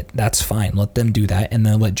and hit. That's fine. Let them do that. And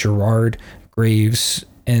then let Gerard, Graves,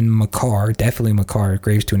 and Makar, definitely Makar,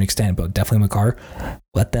 Graves to an extent, but definitely Makar,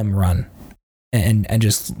 let them run and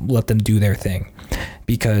just let them do their thing.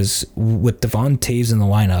 Because with Devon Toews in the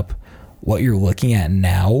lineup, what you're looking at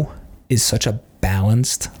now is such a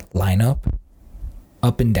balanced lineup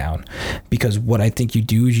up and down. Because what I think you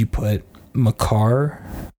do is you put Makar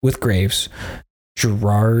with Graves,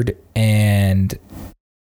 Gerard, and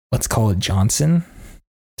let's call it Johnson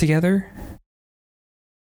together.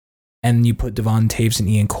 And you put Devon Toews and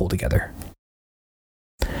Ian Cole together.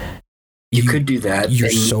 You could do that. You're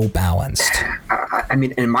so balanced. I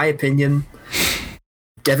mean, in my opinion,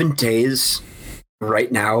 Devon Toews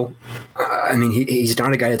right now, I mean, he's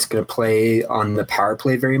not a guy that's going to play on the power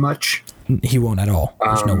play very much. He won't at all.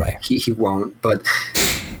 There's no way. He won't. But,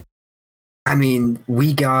 I mean,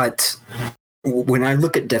 when I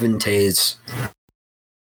look at Devon Toews,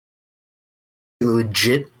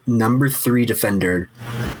 legit number 3 defender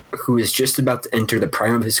who is just about to enter the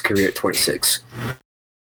prime of his career at 26.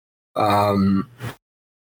 And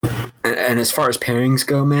as far as pairings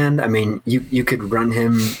go, man, I mean, you could run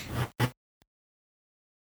him.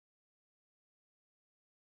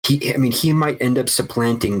 he might end up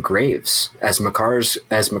supplanting Graves as Makar's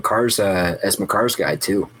guy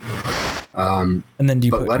too. And then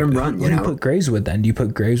let him run. What do you put Graves with then? Do you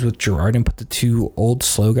put Graves with Gerard and put the two old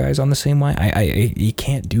slow guys on the same line? You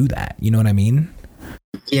can't do that. You know what I mean?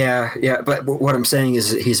 Yeah. But what I'm saying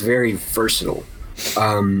is that he's very versatile.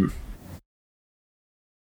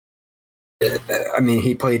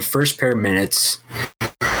 He played first pair minutes.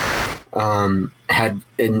 Had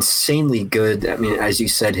insanely good. As you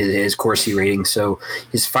said, his Corsi rating. So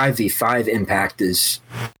his 5v5 impact is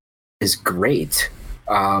great.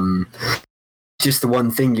 Just the one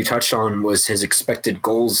thing you touched on was his expected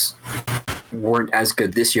goals weren't as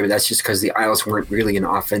good this year. But that's just because the Isles weren't really an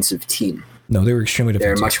offensive team. No, they were extremely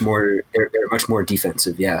defensive. They're much more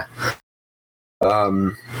defensive. Yeah.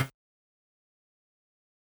 I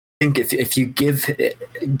think if you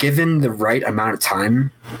given the right amount of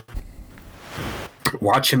time,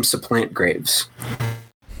 watch him supplant Graves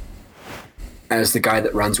as the guy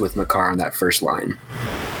that runs with Makar on that first line.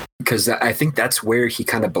 Because I think that's where he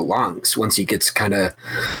kind of belongs once he gets kind of...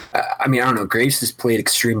 I don't know. Graves has played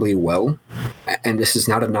extremely well, and this is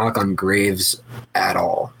not a knock on Graves at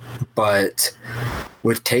all. But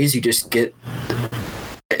with Taze, you just get...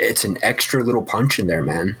 It's an extra little punch in there,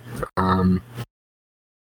 man.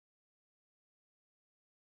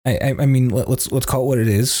 Let's call it what it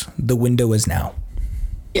is. The window is now.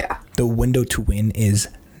 Yeah. The window to win is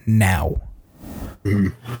now.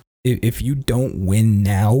 Mm-hmm. If you don't win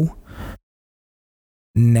now,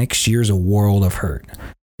 next year's a world of hurt,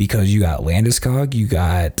 because you got Landeskog, you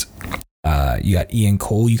got Ian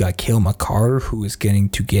Cole, you got Cale Makar, who is getting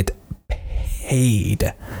to get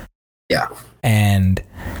paid. Yeah, and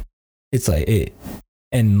it's like it,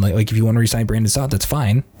 and like if you want to resign Brandon Saad, that's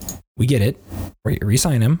fine. We get it.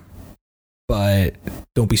 Resign him, but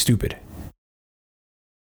don't be stupid.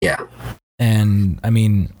 Yeah, and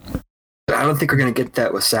I don't think we're going to get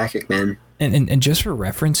that with Sakic, man. And just for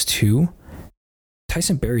reference, too,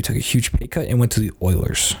 Tyson Barrie took a huge pay cut and went to the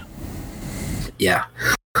Oilers. Yeah.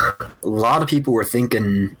 A lot of people were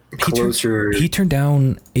thinking closer. He turned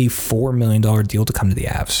down a $4 million deal to come to the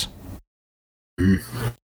Avs. Mm.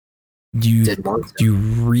 Do you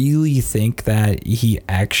really think that he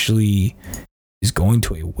actually is going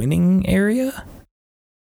to a winning area?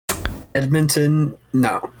 Edmonton,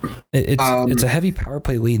 no. It's a heavy power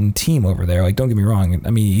play leading team over there. Like, don't get me wrong.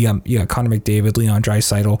 You got Connor McDavid, Leon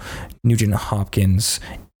Draisaitl, Nugent Hopkins.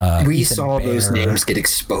 We Ethan saw Bear. those names get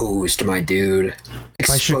exposed, my dude.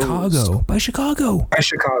 By Chicago. By Chicago.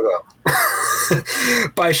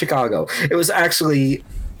 It was actually,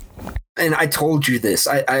 and I told you this.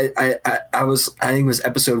 I think it was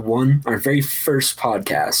episode 1, our very first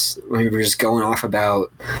podcast, when we were just going off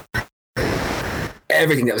about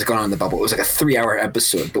everything that was going on in the bubble. It was like a 3-hour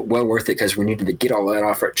episode, but well worth it because we needed to get all that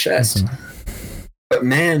off our chest. Mm-hmm. But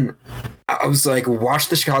man, I was like, watch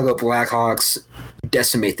the Chicago Blackhawks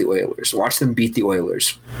decimate the Oilers. Watch them beat the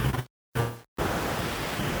Oilers.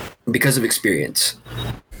 Because of experience.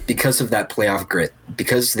 Because of that playoff grit.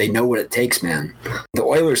 Because they know what it takes, man. The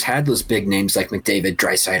Oilers had those big names like McDavid,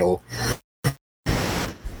 Draisaitl.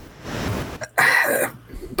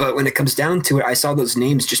 But when it comes down to it, I saw those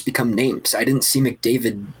names just become names. I didn't see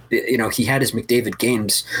McDavid, he had his McDavid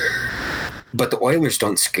games, but the Oilers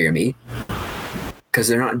don't scare me because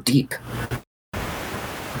they're not deep.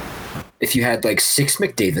 If you had like 6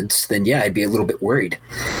 McDavids, then yeah, I'd be a little bit worried.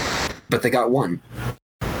 But they got 1,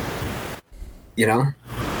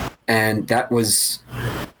 and that was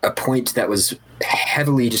a point that was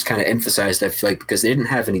heavily just kind of emphasized, I feel like, because they didn't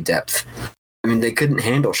have any depth. They couldn't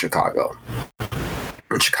handle Chicago.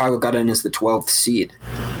 And Chicago got in as the 12th seed,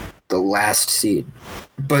 the last seed.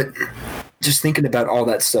 But just thinking about all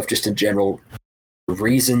that stuff, just in general, the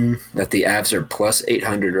reason that the Avs are plus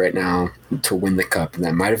 800 right now to win the Cup, and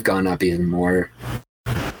that might have gone up even more,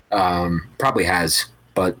 probably has,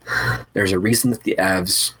 but there's a reason that the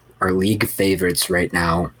Avs are league favorites right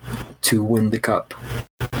now to win the Cup.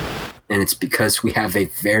 And it's because we have a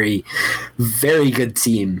very, very good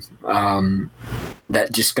team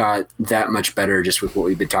that just got that much better just with what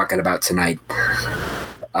we've been talking about tonight.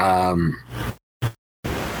 I'm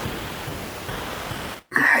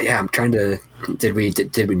trying to... Did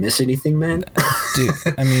we miss anything, man? Dude,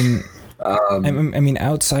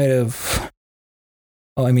 outside of...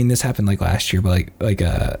 this happened like last year, but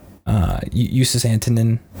Justus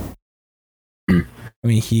Antonin.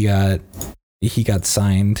 He got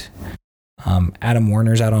signed. Adam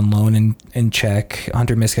Warner's out on loan in Czech.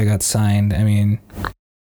 Hunter Miska got signed.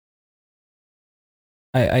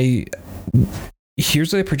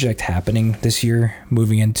 Here's what I project happening this year,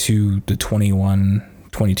 moving into the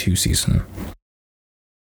 21-22 season.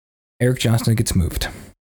 Eric Johnson gets moved.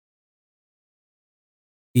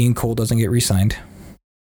 Ian Cole doesn't get re-signed.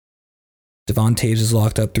 Devon Taves is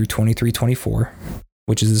locked up through 23-24,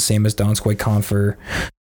 which is the same as Donskoy Confer,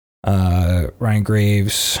 Ryan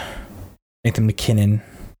Graves, Nathan McKinnon,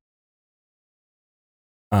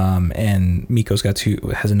 and Mikko's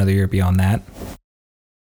has another year beyond that.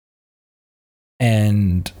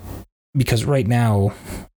 And because right now,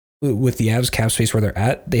 with the Avs cap space where they're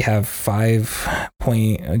at, they have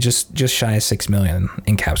just shy of $6 million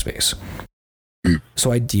in cap space.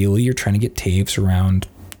 So ideally, you're trying to get Taves around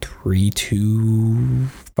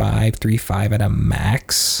 3.5 at a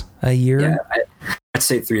max a year. Yeah, I'd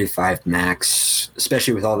say 3 to 5 max,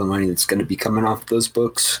 especially with all the money that's going to be coming off those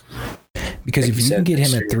books. Because if you can get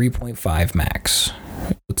him at 3.5 max,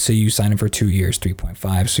 let's say you sign him for 2 years,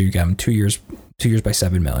 3.5, so you got him 2 years by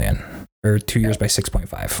 $7 million, or 2 years by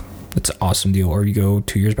 6.5. That's an awesome deal. Or you go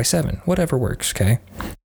 2 years by 7, whatever works. Okay.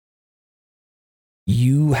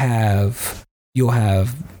 You'll have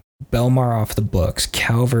Belmar off the books,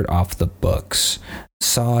 Calvert off the books,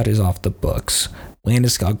 Saad is off the books.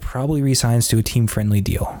 Landeskog probably resigns to a team-friendly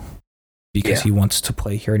deal because he wants to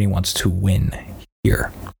play here and he wants to win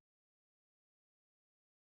here.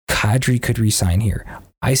 Kadri could resign here.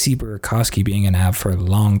 I see Burakovsky being an Av for a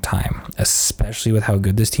long time, especially with how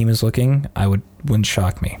good this team is looking. Wouldn't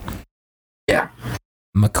shock me. Yeah.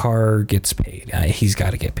 Makar gets paid. He's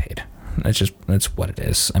got to get paid. That's what it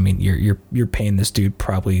is. I mean, you're paying this dude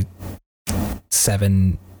probably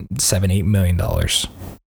 $8 million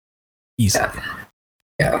easily.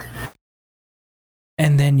 Yeah.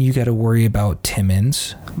 And then you got to worry about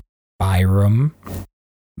Timmins, Byram,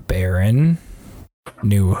 Barron,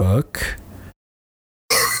 Newhook,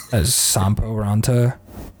 Sampo Ranta.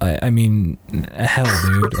 I mean, hell,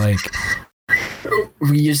 dude. Like,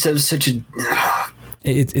 we just have such a.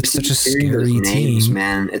 It's such a scary team,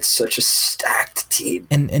 man. It's such a stacked team.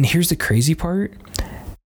 And here's the crazy part: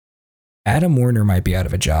 Adam Werner might be out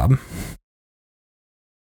of a job,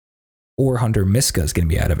 or Hunter Miska is going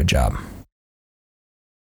to be out of a job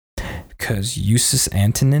because Justus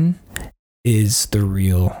Antonin is the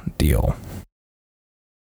real deal.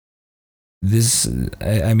 This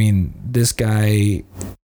guy,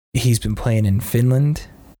 he's been playing in Finland,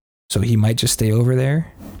 so he might just stay over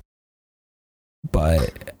there.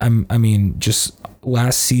 But just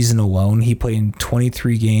last season alone, he played in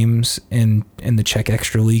 23 games in the Czech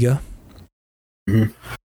Extraliga. Mm-hmm.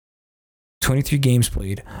 23 games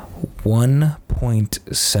played,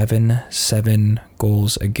 1.77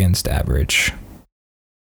 goals against average.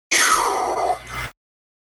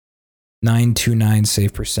 929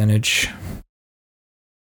 save percentage.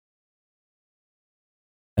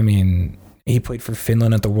 I mean, he played for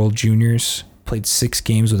Finland at the World Juniors. Played 6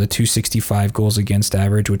 games with a 265 goals against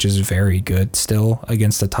average, which is very good still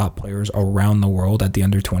against the top players around the world at the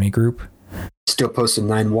under 20 group. Still posted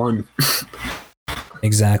 9-1.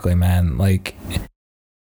 Exactly, man. Like,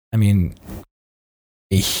 I mean,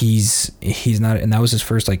 he's not, and that was his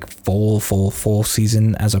first like full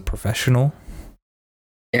season as a professional.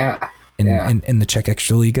 Yeah. In the Czech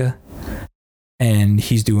Extraliga, and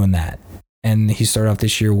he's doing that. And he started off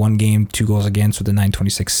this year 1 game, 2 goals against with a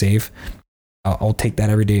 926 save. I'll take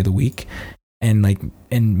that every day of the week. And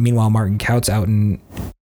meanwhile, Martin Kaut's out in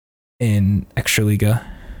Extraliga.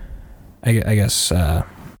 I guess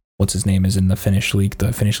what's his name is in the Finnish league,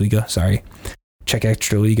 sorry, Czech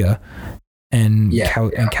Extraliga, and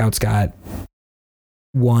Kaut's got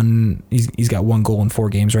one. He's got 1 goal in 4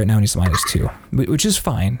 games right now, and he's -2, which is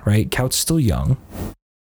fine, right? Kaut's still young.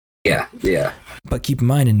 Yeah. But keep in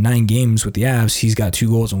mind, in 9 games with the Avs, he's got 2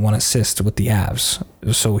 goals and 1 assist with the Avs.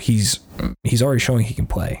 So he's already showing he can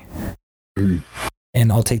play. Mm.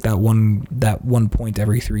 And I'll take that one point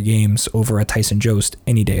every 3 games over a Tyson Jost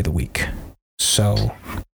any day of the week. So,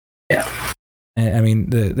 yeah. I mean,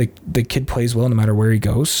 the kid plays well no matter where he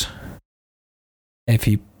goes. If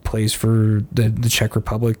he plays for the Czech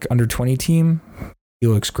Republic under 20 team, he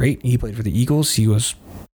looks great. He played for the Eagles. He was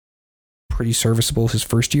pretty serviceable his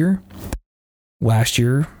first year. Last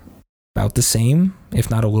year, about the same, if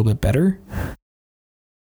not a little bit better. I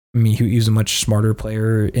mean, he was a much smarter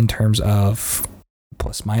player in terms of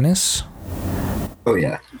plus minus. Oh,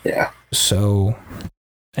 yeah. So,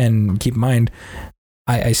 and keep in mind,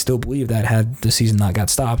 I still believe that had the season not got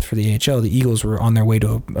stopped for the AHL, the Eagles were on their way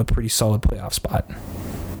to a pretty solid playoff spot.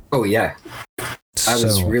 Oh, yeah. I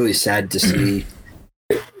was really sad to see.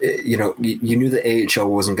 You know, you knew the AHL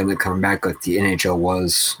wasn't going to come back like the NHL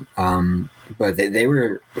was, but they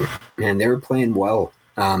were playing well.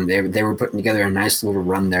 They were putting together a nice little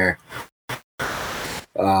run there.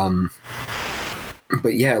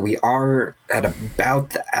 But yeah, we are at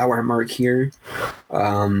about the hour mark here.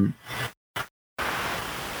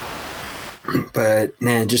 But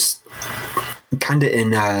man, just kind of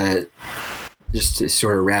in just to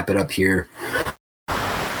sort of wrap it up here.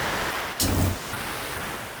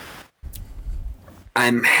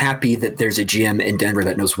 I'm happy that there's a GM in Denver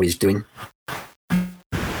that knows what he's doing.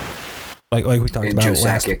 Like we talked And about Joe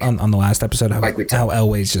last, Sakic. on the last episode, how Like we talked-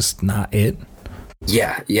 Elway's just not it.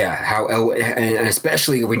 Yeah. And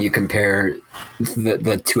especially when you compare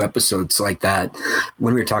the two episodes like that.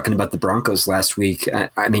 When we were talking about the Broncos last week,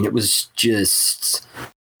 I mean, it was just...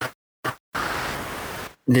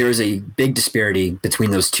 There is a big disparity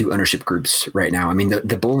between those two ownership groups right now. I mean, the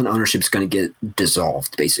Bolin ownership is going to get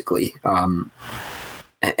dissolved, basically.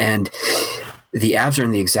 And the Avs are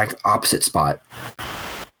in the exact opposite spot,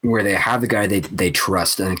 where they have the guy they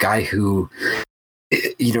trust and a guy who,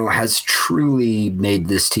 you know, has truly made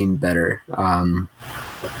this team better.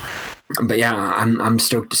 But yeah, I'm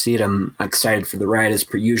stoked to see it. I'm excited for the ride as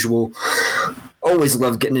per usual. Always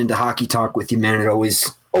love getting into hockey talk with you, man. It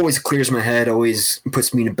always clears my head, always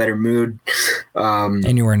puts me in a better mood.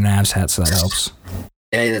 And you wear an Avs hat, so that helps.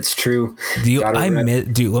 Hey, that's true. Dude, let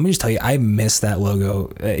me just tell you, I miss that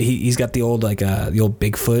logo. He's got the old the old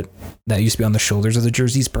Bigfoot that used to be on the shoulders of the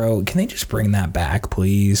jerseys, bro. Can they just bring that back,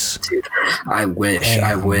 please? Dude, I wish.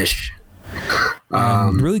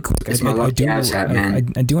 Really quick, It's my lucky Avs hat,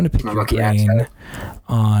 man. I do want to pick your brain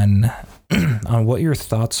on what your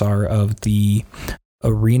thoughts are of the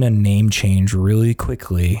arena name change really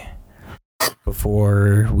quickly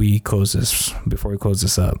before we close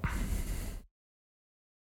this up.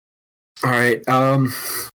 All right.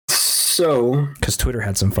 So, because Twitter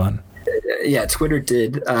had some fun. Yeah, Twitter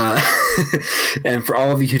did. And for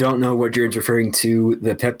all of you who don't know what Jared's referring to,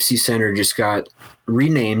 the Pepsi Center just got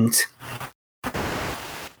renamed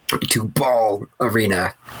to Ball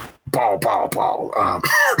Arena. Ball.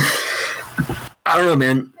 I don't know,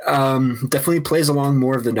 man. Definitely plays along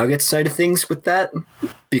more of the Nuggets side of things with that,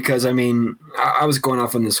 because I mean, I was going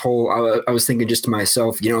off on this whole. I was thinking just to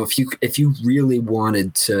myself, you know, if you really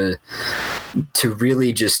wanted to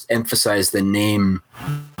really just emphasize the name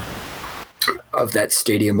of that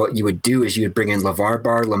stadium, what you would do is you would bring in LeVar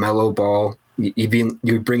Ball, LaMelo Ball. You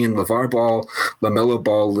would bring in LeVar Ball, LaMelo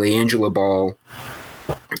Ball, LiAngelo Ball,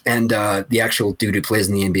 and the actual dude who plays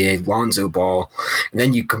in the NBA, Lonzo Ball. And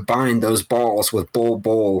then you combine those balls with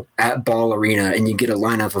Bowl at Ball Arena, and you get a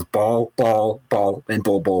lineup of Ball, and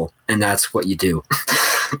Bowl. And that's what you do.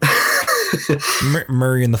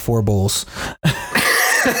 Murray and the four bowls.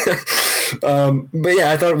 But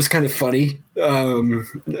yeah, I thought it was kind of funny.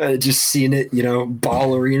 Just seeing it, you know,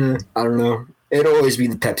 Ball Arena. I don't know. It'll always be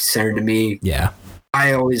the Pepsi Center to me. Yeah.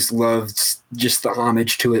 I always loved just the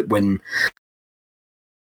homage to it when,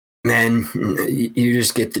 man, you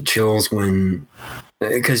just get the chills when,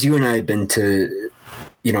 because you and I have been to,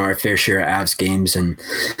 you know, our fair share of Avs games, and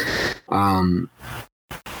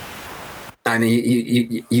I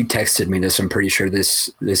mean, you texted me this, I'm pretty sure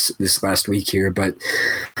this last week here, but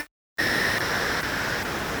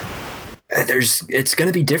it's going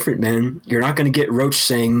to be different, man. You're not going to get Roach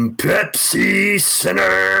saying Pepsi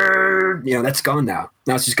Center. You know, that's gone now.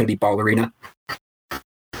 Now it's just going to be Ball Arena.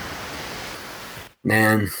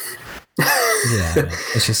 Man. Yeah,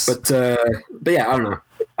 it's just. But yeah, I don't know.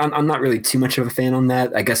 I'm not really too much of a fan on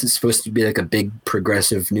that. I guess it's supposed to be like a big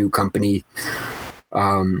progressive new company.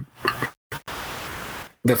 The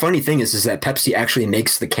funny thing is that Pepsi actually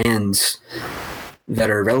makes the cans that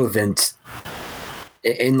are relevant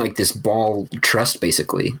in like this Ball trust,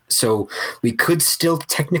 basically. So we could still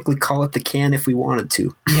technically call it the can if we wanted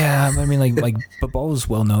to. Yeah, I mean, but Ball is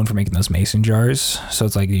well known for making those mason jars. So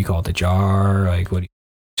it's like, you call it the jar, like what?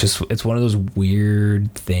 It's one of those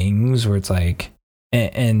weird things where it's like,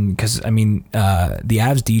 and because I mean, the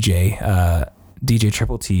Avs DJ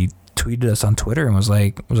Triple T tweeted us on Twitter and was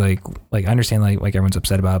like I understand like everyone's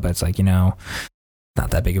upset about it, but it's like, you know, not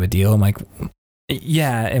that big of a deal. I'm like,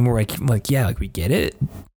 yeah, and we're like yeah, like we get it.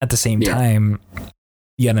 At the same time,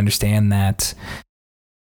 you gotta understand that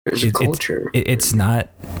there's a culture. It's not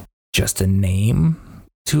just a name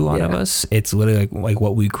to a lot of us. It's literally like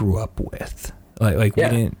what we grew up with. Like we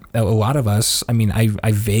didn't. A lot of us. I mean,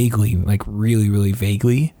 I vaguely, like really, really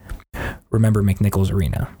vaguely, remember McNichols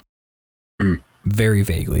Arena. Very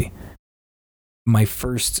vaguely. My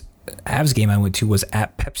first Avs game I went to was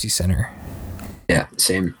at Pepsi Center. Yeah,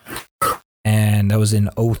 same. And that was in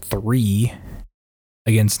 2003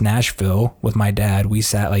 against Nashville with my dad. We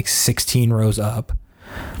sat like 16 rows up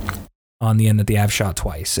on the end that the Avs shot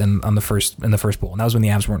twice, and in the first bowl. And that was when the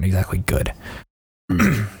Avs weren't exactly good,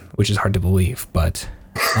 which is hard to believe. But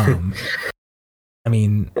I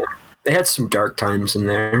mean, they had some dark times in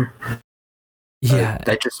there. Yeah,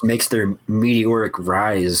 that just makes their meteoric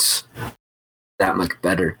rise that much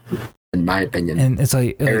better, in my opinion. and it's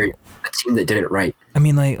like A team that did it right. I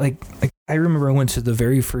mean, like I remember I went to the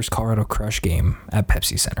very first Colorado Crush game at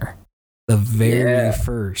Pepsi Center, the very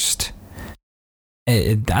first.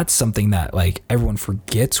 That's something that like everyone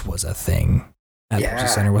forgets was a thing at Pepsi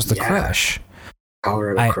Center, was the Crush.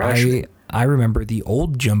 Colorado Crush. I remember the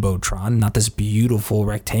old Jumbotron, not this beautiful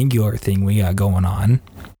rectangular thing we got going on.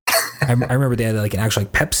 I remember they had like an actual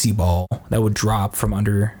like Pepsi ball that would drop from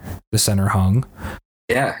under the center hung.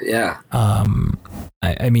 Yeah.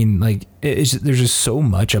 I mean, like there's just so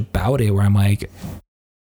much about it where I'm like,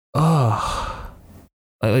 oh,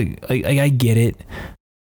 I get it.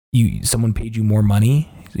 Someone paid you more money,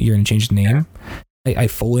 you're gonna change the name. I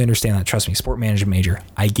fully understand that. Trust me, sport management major,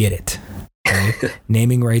 I get it. Okay?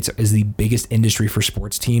 Naming rights is the biggest industry for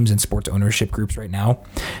sports teams and sports ownership groups right now,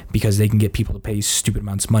 because they can get people to pay stupid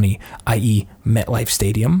amounts of money, i.e. MetLife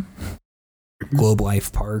Stadium, Globe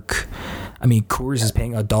Life Park. I mean, Coors is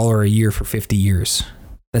paying $1 a year for 50 years.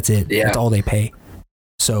 That's it. Yeah. That's all they pay.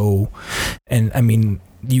 So, and I mean,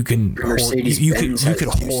 you can you could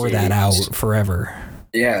whore that out forever.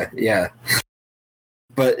 Yeah.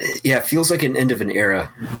 But yeah, it feels like an end of an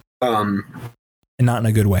era. And not in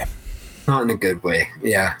a good way. Not in a good way.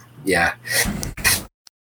 Yeah.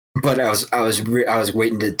 But I was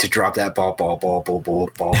waiting to drop that ball.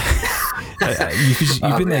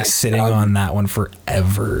 You've been like sitting on that one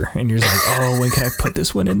forever, and you're like, oh, when can I put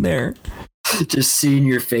this one in there? Just seeing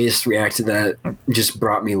your face react to that just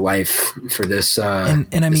brought me life for this. And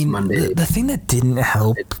I mean, the thing that didn't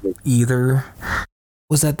help either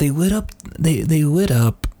was that they lit up. They lit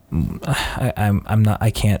up.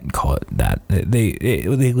 I can't call it that. They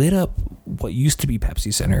lit up what used to be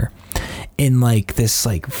Pepsi Center in like this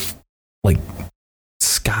like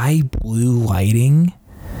sky blue lighting.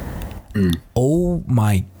 Oh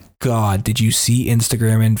my God, did you see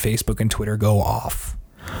Instagram and Facebook and Twitter go off?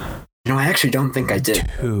 No, I actually don't think I did.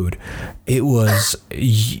 Dude, it was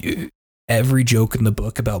every joke in the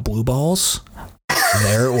book about blue balls.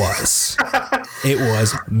 There it was. It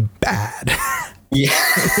was bad. Yeah,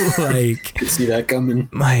 like I see that coming.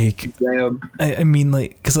 Like, I mean,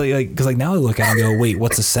 like, cause now I look at it and go, wait,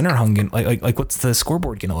 what's the center hung in? Like, what's the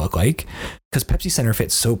scoreboard gonna look like? Because Pepsi Center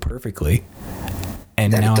fits so perfectly.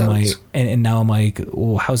 And now I'm like, and now I'm like,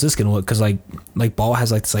 well, how's this gonna look? Because like ball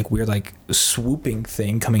has like this like weird like swooping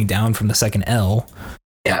thing coming down from the second L.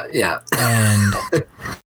 Yeah. And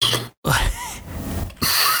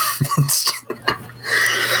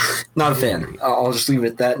not a fan. I'll just leave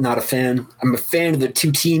it at that. Not a fan. I'm a fan of the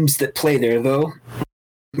two teams that play there, though.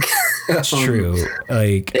 It's true.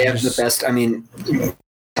 Like they have the best. I mean,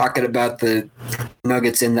 talking about the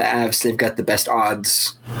Nuggets and the Avs, they've got the best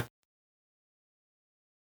odds.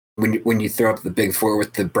 When you throw up the big four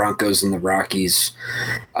with the Broncos and the Rockies,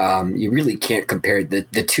 you really can't compare.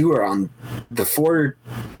 The two are on the four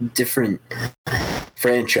different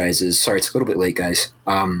franchises. Sorry, it's a little bit late, guys.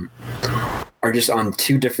 Are just on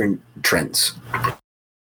two different trends. You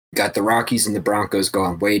got the Rockies and the Broncos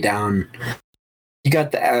going way down. You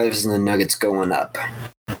got the Avs and the Nuggets going up.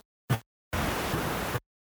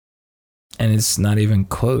 And it's not even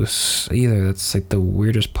close either. That's like the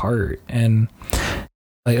weirdest part. And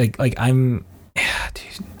like I'm,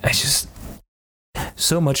 dude, I just,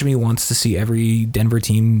 so much of me wants to see every Denver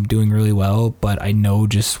team doing really well, but I know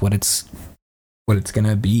just what it's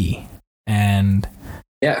gonna be. And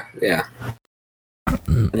yeah.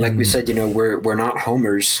 And like we said, we're not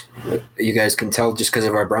homers. You guys can tell just because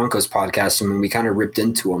of our Broncos podcast. I mean, we kind of ripped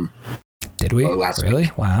into them. Did we? Last really?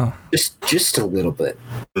 week. Wow. Just a little bit.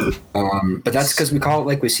 But that's because we call it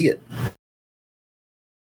like we see it.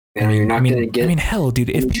 You're not going to get. I mean, hell, dude.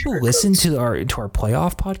 If people listen to our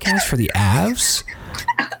playoff podcast for the Avs,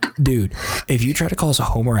 dude, if you try to call us a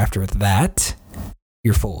homer after that,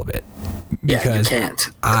 you're full of it. Because you can't.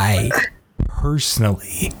 I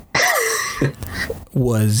personally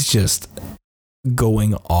was just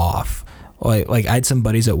going off. Like I had some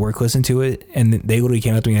buddies at work listen to it, and they literally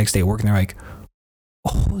came up to me the next day at work, and they're like,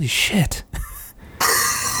 "Holy shit!"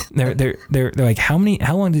 they're like, "How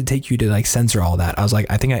long did it take you to like censor all that?" I was like,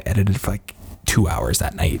 "I think I edited for like 2 hours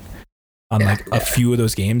that night on a few of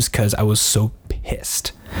those games because I was so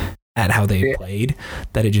pissed at how they played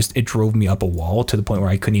that it drove me up a wall to the point where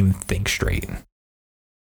I couldn't even think straight."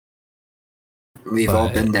 We've all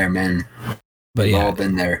been there, man. But We've all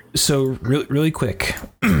been there. So really quick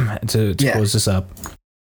to close this up,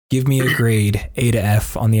 give me a grade A to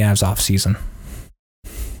F on the Avs off season.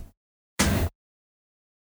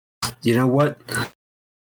 You know what?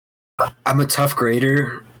 I'm a tough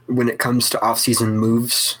grader when it comes to off-season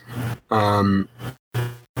moves.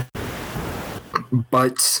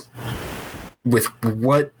 But with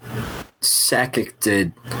what Sakic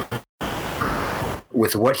did,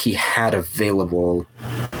 with what he had available,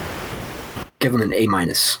 give him an A-.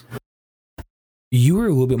 You were a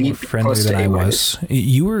little bit more friendly than I was.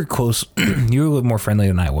 You were close. You were a little more friendly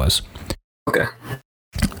than I was. Okay.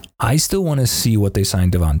 I still want to see what they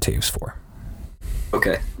signed Devon Taves for.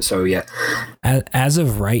 Okay. So, yeah. As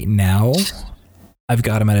of right now, I've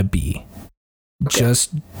got him at a B. Okay.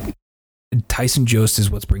 Just Tyson Jost is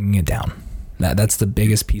what's bringing it down. That's the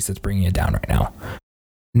biggest piece that's bringing it down right now.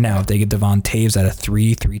 Now, if they get Devon Taves at a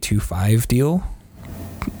 3.25 deal,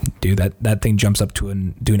 dude, that thing jumps up to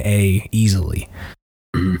an A easily.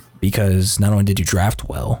 Mm-hmm. Because not only did you draft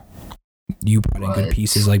well, you brought in good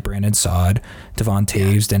pieces like Brandon Saad, Devon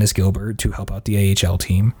Taves, Dennis Gilbert to help out the AHL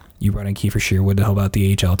team. You brought in Kiefer Sherwood to help out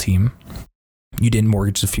the AHL team. You didn't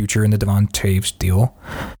mortgage the future in the Devon Taves deal.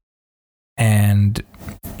 And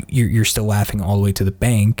you're still laughing all the way to the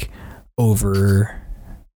bank over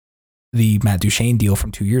the Matt Duchene deal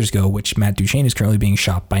from 2 years ago, which Matt Duchene is currently being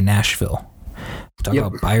shopped by Nashville. Talk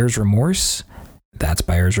about buyer's remorse. That's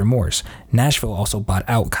buyer's remorse. Nashville also bought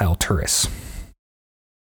out Kyle Turris.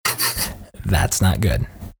 That's not good.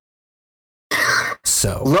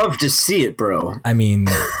 So love to see it, bro. I mean,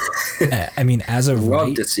 as of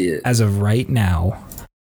right now,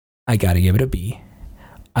 I got to give it a B.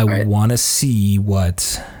 I want to see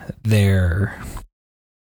what their.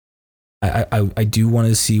 I do want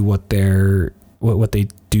to see what they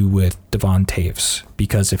do with Devon Taves,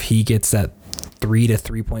 because if he gets that 3 to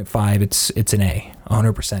 3.5, it's an A,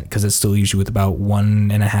 100%, because it still leaves you with about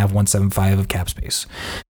 1.75 of cap space.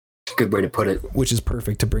 Good way to put it. Which is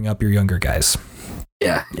perfect to bring up your younger guys.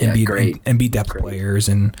 Yeah, great. And be depth players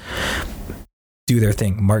and do their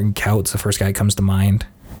thing. Martin Kaut's the first guy that comes to mind.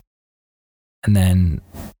 And then,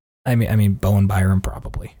 I mean, Bowen Byram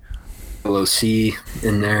probably. LOC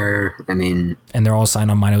in there. And they're all signed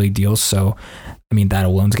on minor league deals. So, that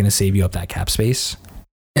alone is going to save you up that cap space.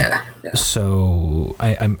 Yeah. So,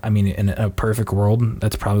 I mean, in a perfect world,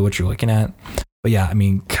 that's probably what you're looking at. But yeah,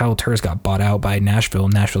 Kyle Turris got bought out by Nashville.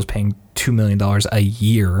 Nashville's paying $2 million a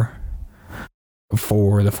year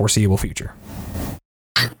for the foreseeable future.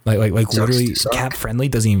 Like literally, Cap Friendly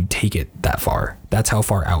doesn't even take it that far. That's how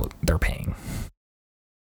far out they're paying.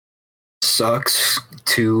 Sucks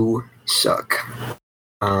to suck.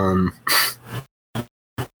 And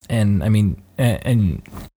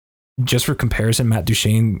just for comparison, Matt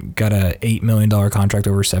Duchene got a $8 million contract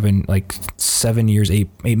over 7 years,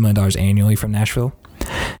 $8 million annually from Nashville.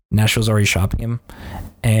 Nashville's already shopping him,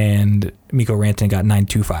 and Mikko Rantanen got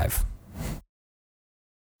 $9.25.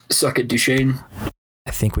 Suck it, Duchene.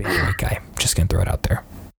 I think we have the right guy. Just gonna throw it out there.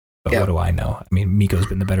 But what do I know? Mikko's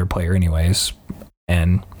been the better player anyways,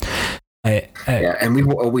 and and we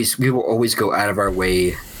will always go out of our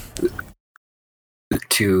way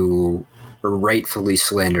to rightfully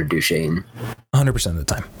slander Duchene. 100% of the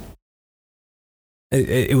time.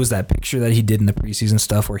 It was that picture that he did in the preseason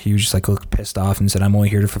stuff where he was just looked pissed off and said, "I'm only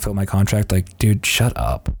here to fulfill my contract." Dude, shut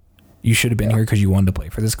up. You should have been here because you wanted to play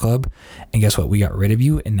for this club. And guess what? We got rid of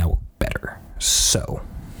you, and now we're better. So,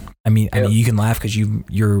 I mean, you can laugh because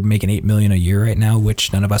you're making $8 million a year right now,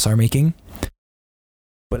 which none of us are making.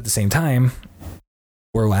 But at the same time,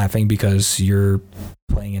 we're laughing because you're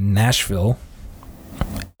playing in Nashville,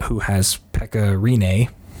 who has Pekka Rinne,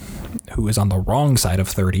 who is on the wrong side of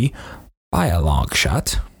 30 by a long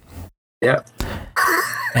shot. Yeah.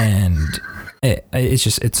 And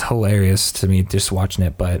it's hilarious to me just watching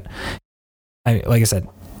it. But like I said,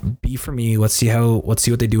 B for me. Let's see what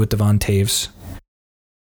they do with Devon Taves,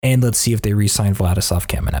 and let's see if they re-sign Vladislav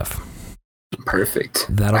Kamenev. Perfect.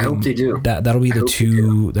 I hope they do. That'll be the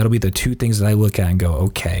two. That'll be the two things that I look at and go,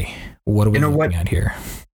 okay, what are we looking at here?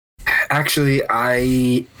 Actually,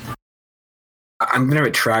 I'm gonna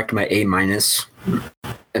retract my A-,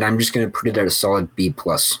 and I'm just gonna put it at a solid B+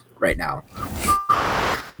 right now,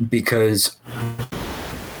 because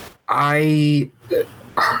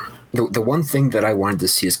the one thing that I wanted to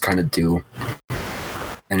see us kind of do,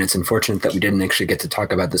 and it's unfortunate that we didn't actually get to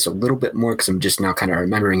talk about this a little bit more because I'm just now kind of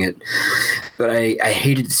remembering it, but I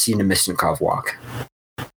hated to see Namestnikov walk.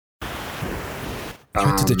 He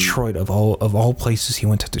went to Detroit, of all places. He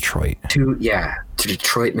went to Detroit. To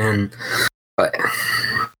Detroit, man. But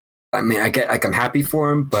I'm happy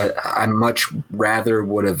for him, but I much rather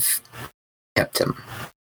would have kept him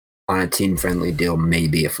on a team-friendly deal,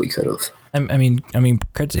 maybe, if we could have. I mean,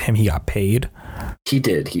 credit to him, he got paid. He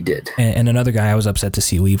did. And another guy I was upset to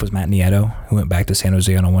see leave was Matt Nieto, who went back to San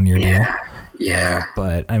Jose on a 1-year deal. Yeah,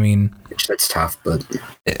 But I mean, that's tough. But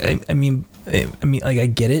I mean, like I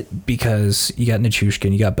get it because you got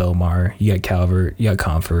Nichushkin, you got Belmar, you got Calvert, you got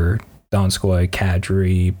Comfort, Donskoy,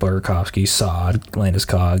 Kadri, Burakovsky, Saad,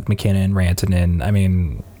 Landeskog, McKinnon, Rantanen. I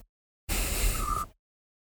mean,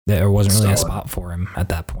 there wasn't really a spot for him at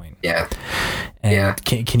that point. Yeah. And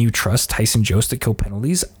can you trust Tyson Jost to kill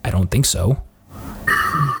penalties? I don't think so.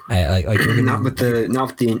 You're gonna, not with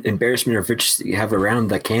the embarrassment of riches that you have around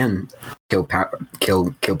that can kill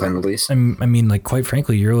penalties. I mean, like, quite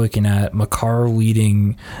frankly, you're looking at Makar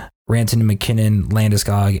leading Rantanen, McKinnon,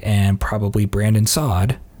 Landeskog, and probably Brandon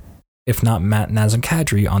Saad, if not Matt Nazem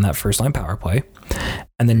Kadri, on that first line power play.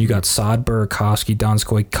 And then you got Saad, Burakovsky,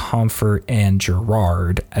 Donskoy, Comfort, and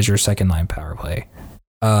Gerard as your second line power play.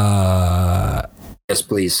 Yes,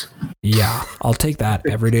 please. Yeah, I'll take that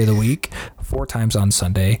every day of the week, 4 times on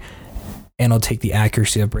Sunday, and I'll take the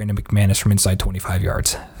accuracy of Brandon McManus from inside 25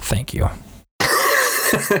 yards. Thank you.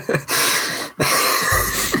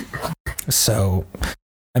 So,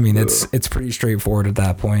 I mean, it's pretty straightforward at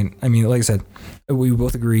that point. I mean, like I said, we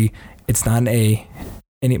both agree it's not an A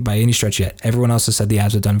by any stretch yet. Everyone else has said the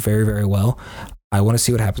Avs have done very, very well. I want to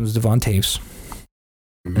see what happens with Devon Taves.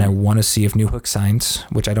 And I want to see if Newhook signs,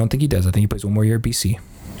 which I don't think he does. I think he plays one more year at BC.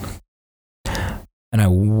 And I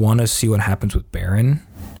want to see what happens with Barron,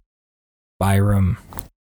 Byram,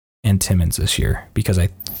 and Timmins this year, because I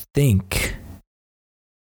think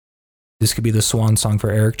this could be the swan song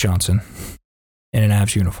for Eric Johnson in an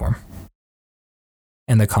Avs uniform.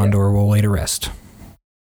 And the Condor will lay to rest.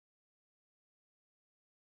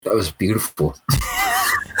 That was beautiful.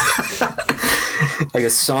 Like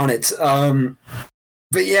a sonnet.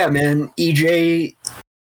 But yeah, man, EJ,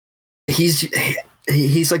 he's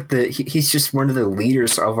like he's just one of the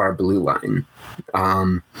leaders of our blue line.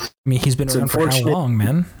 I mean, he's been around for how long,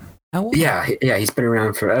 man? How long? Yeah, he's been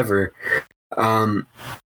around forever. But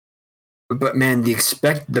man,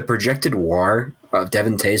 the projected WAR of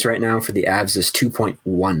Devon Toews right now for the Avs is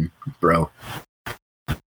 2.1, bro.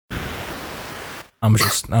 I'm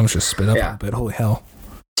just spit up a bit. Holy hell.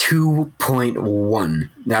 2.1.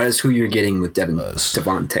 That is who you're getting with Devon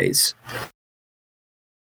Toews.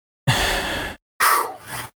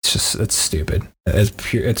 It's stupid.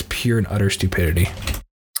 It's pure and utter stupidity.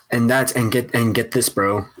 And get this,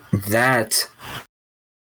 bro. That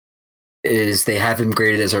is, they have him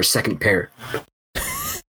graded as our second pair.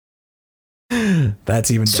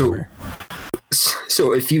 That's even dumber.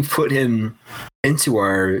 So if you put him into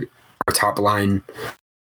our top line,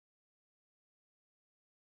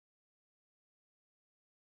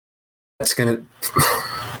 that's gonna,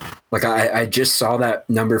 like, I just saw that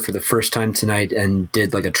number for the first time tonight and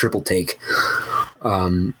did like a triple take.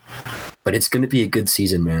 But it's gonna be a good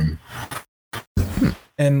season, man.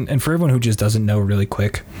 And for everyone who just doesn't know, really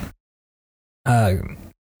quick,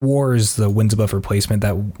 WAR is the wins above replacement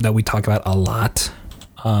that we talk about a lot.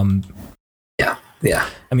 Yeah.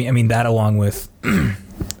 I mean that, along with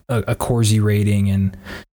a Corsi rating and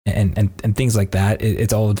things like that.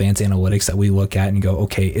 It's all advanced analytics that we look at and go,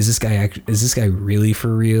 okay, is this guy really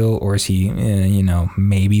for real, or is he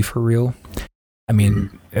maybe for real? I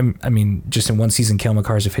mean, just in one season, Cale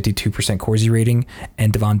Makar has a 52% Corsi rating,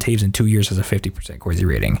 and Devon Toews in 2 years has a 50% Corsi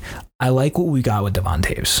rating. I like what we got with Devon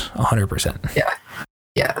Toews, 100%.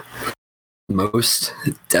 Yeah. Most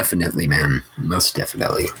definitely, man. Most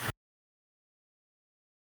definitely.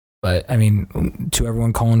 But I mean, to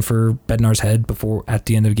everyone calling for Bednar's head at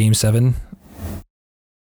the end of Game 7,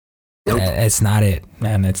 nope. It's not it,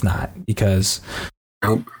 man. It's not, because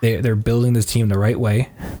they're building this team the right way,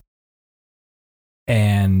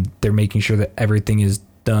 and they're making sure that everything is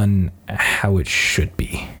done how it should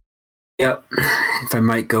be. Yep. If I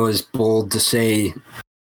might go as bold to say,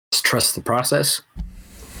 just trust the process.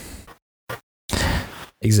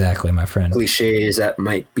 Exactly, my friend. Cliche as that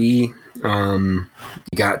might be, you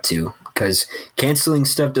got to, because canceling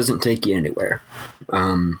stuff doesn't take you anywhere.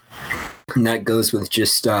 And that goes with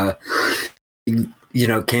just,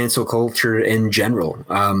 cancel culture in general.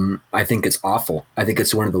 I think it's awful. I think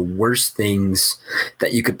it's one of the worst things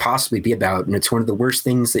that you could possibly be about. And it's one of the worst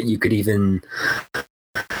things that you could even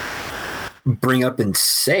bring up and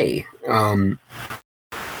say.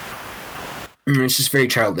 It's just very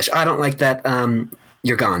childish. I don't like that.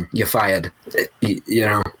 You're gone. You're fired. You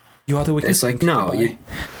know. You are the weakest. It's like, no.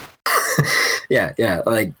 Yeah.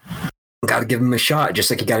 Like, gotta give him a shot. Just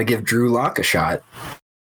like you gotta give Drew Lock a shot.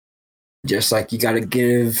 Just like you gotta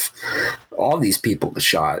give all these people a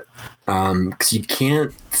shot. Because you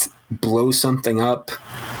can't blow something up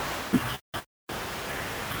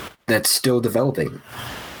that's still developing.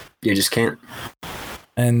 You just can't.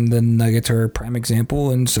 And the Nuggets are a prime example,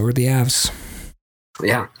 and so are the Avs.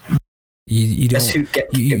 Yeah. You don't. Guess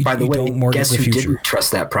who, by the way, guess who didn't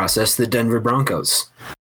trust that process? The Denver Broncos.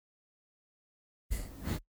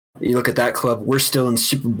 You look at that club, we're still in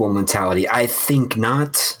Super Bowl mentality. I think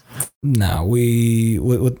not. No,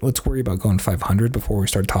 let's worry about going 500 before we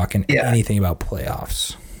start talking anything about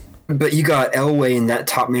playoffs. But you got Elway and that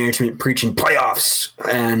top management preaching playoffs,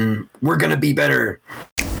 and we're going to be better.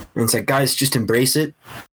 And it's like, guys, just embrace it.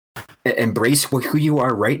 Embrace who you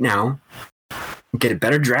are right now. Get a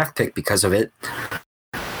better draft pick because of it.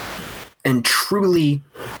 And truly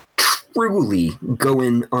go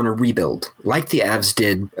in on a rebuild like the Avs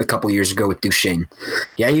did a couple years ago with Duchesne.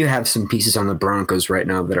 Yeah, you have some pieces on the Broncos right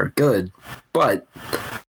now that are good, but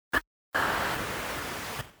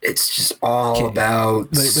it's just all about...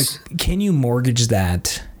 can you mortgage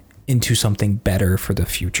that into something better for the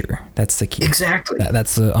future? That's the key. Exactly.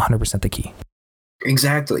 That's 100% the key.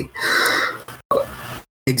 Exactly.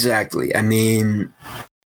 I mean,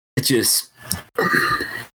 it just...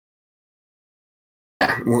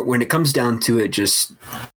 when it comes down to it, just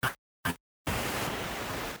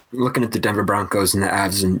looking at the Denver Broncos and the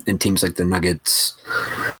Avs and teams like the Nuggets,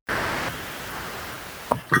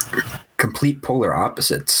 complete polar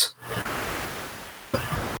opposites.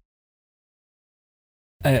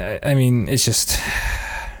 I mean, it's just...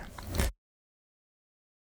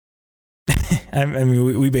 I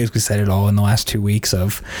mean, we basically said it all in the last 2 weeks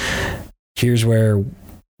of here's where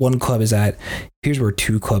one club is at, here's where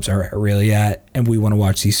two clubs are really at, and we want to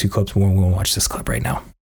watch these two clubs when we want to watch this club right now.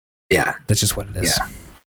 Yeah. That's just what it is. Yeah.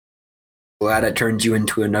 Glad I turned you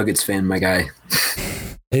into a Nuggets fan, my guy.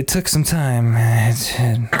 It took some time.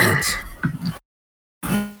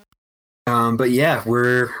 But yeah,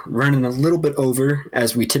 we're running a little bit over,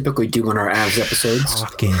 as we typically do on our Avs episodes.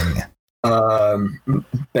 Shocking.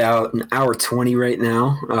 About an hour 20 right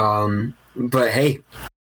now. But hey,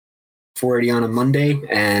 4:80 on a Monday,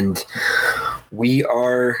 and we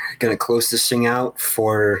are going to close this thing out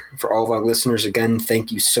for all of our listeners. Again,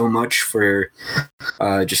 thank you so much for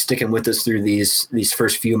just sticking with us through these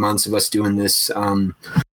first few months of us doing this.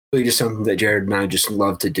 Really just something that Jared and I just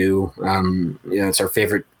love to do. It's our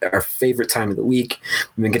favorite time of the week.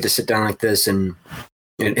 We get to sit down like this and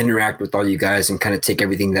interact with all you guys and kind of take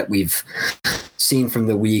everything that we've seen from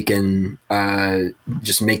the week and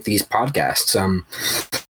just make these podcasts.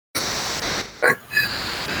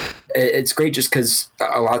 It's great just because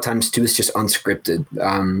a lot of times too it's just unscripted,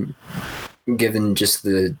 given just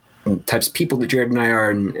the types of people that Jared and I are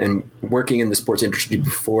and working in the sports industry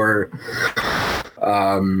before.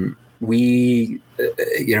 We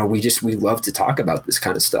love to talk about this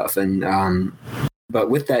kind of stuff, and but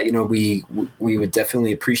with that, we would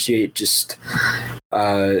definitely appreciate just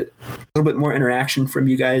a little bit more interaction from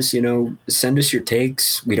you guys. Send us your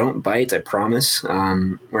takes. We don't bite, I promise.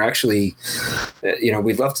 We're actually,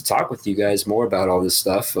 we'd love to talk with you guys more about all this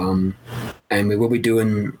stuff. And we will be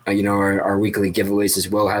doing, our weekly giveaways as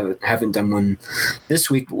well. Haven't done one this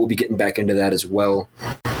week, but we'll be getting back into that as well.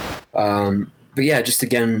 But yeah, just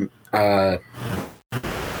again,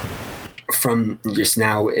 from just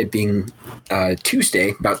now it being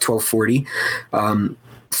Tuesday, about 12:40,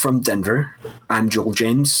 from Denver, I'm Joel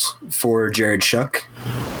James for Jared Shuck,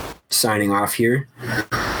 signing off here.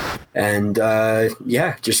 And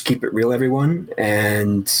just keep it real, everyone.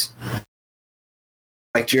 And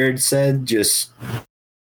like Jared said, just,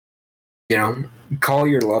 call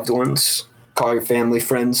your loved ones, call your family,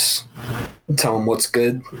 friends, tell them what's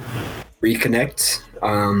good, reconnect.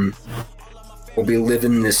 We'll be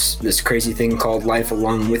living this crazy thing called life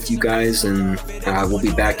along with you guys, and we'll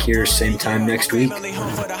be back here same time next week.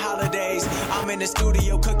 I'm in the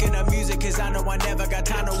studio cooking up music cause I know I never got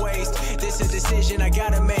time to waste. This is a decision I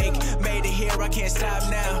gotta make. Made it here, I can't stop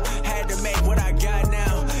now. Had to make what I got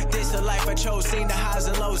now. This the life I chose, seen the highs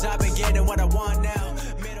and lows. I've been getting what I want now.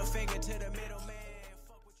 Middle finger to the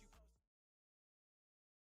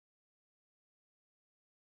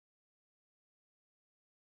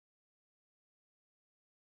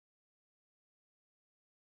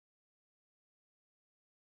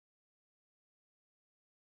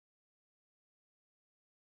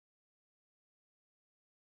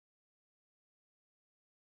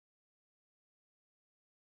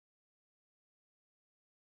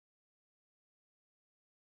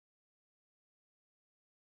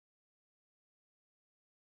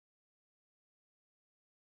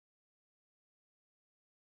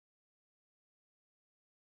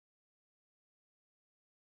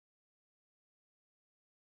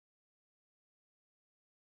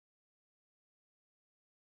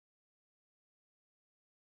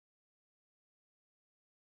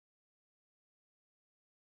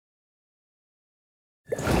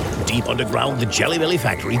deep underground the Jelly Belly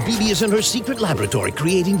factory, BB is in her secret laboratory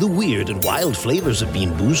creating the weird and wild flavors of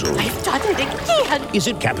Bean Boozled. I've done it again! Is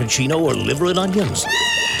it cappuccino or liver and onions?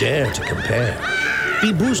 Dare to compare.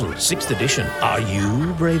 Bean Boozled 6th edition. Are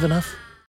you brave enough?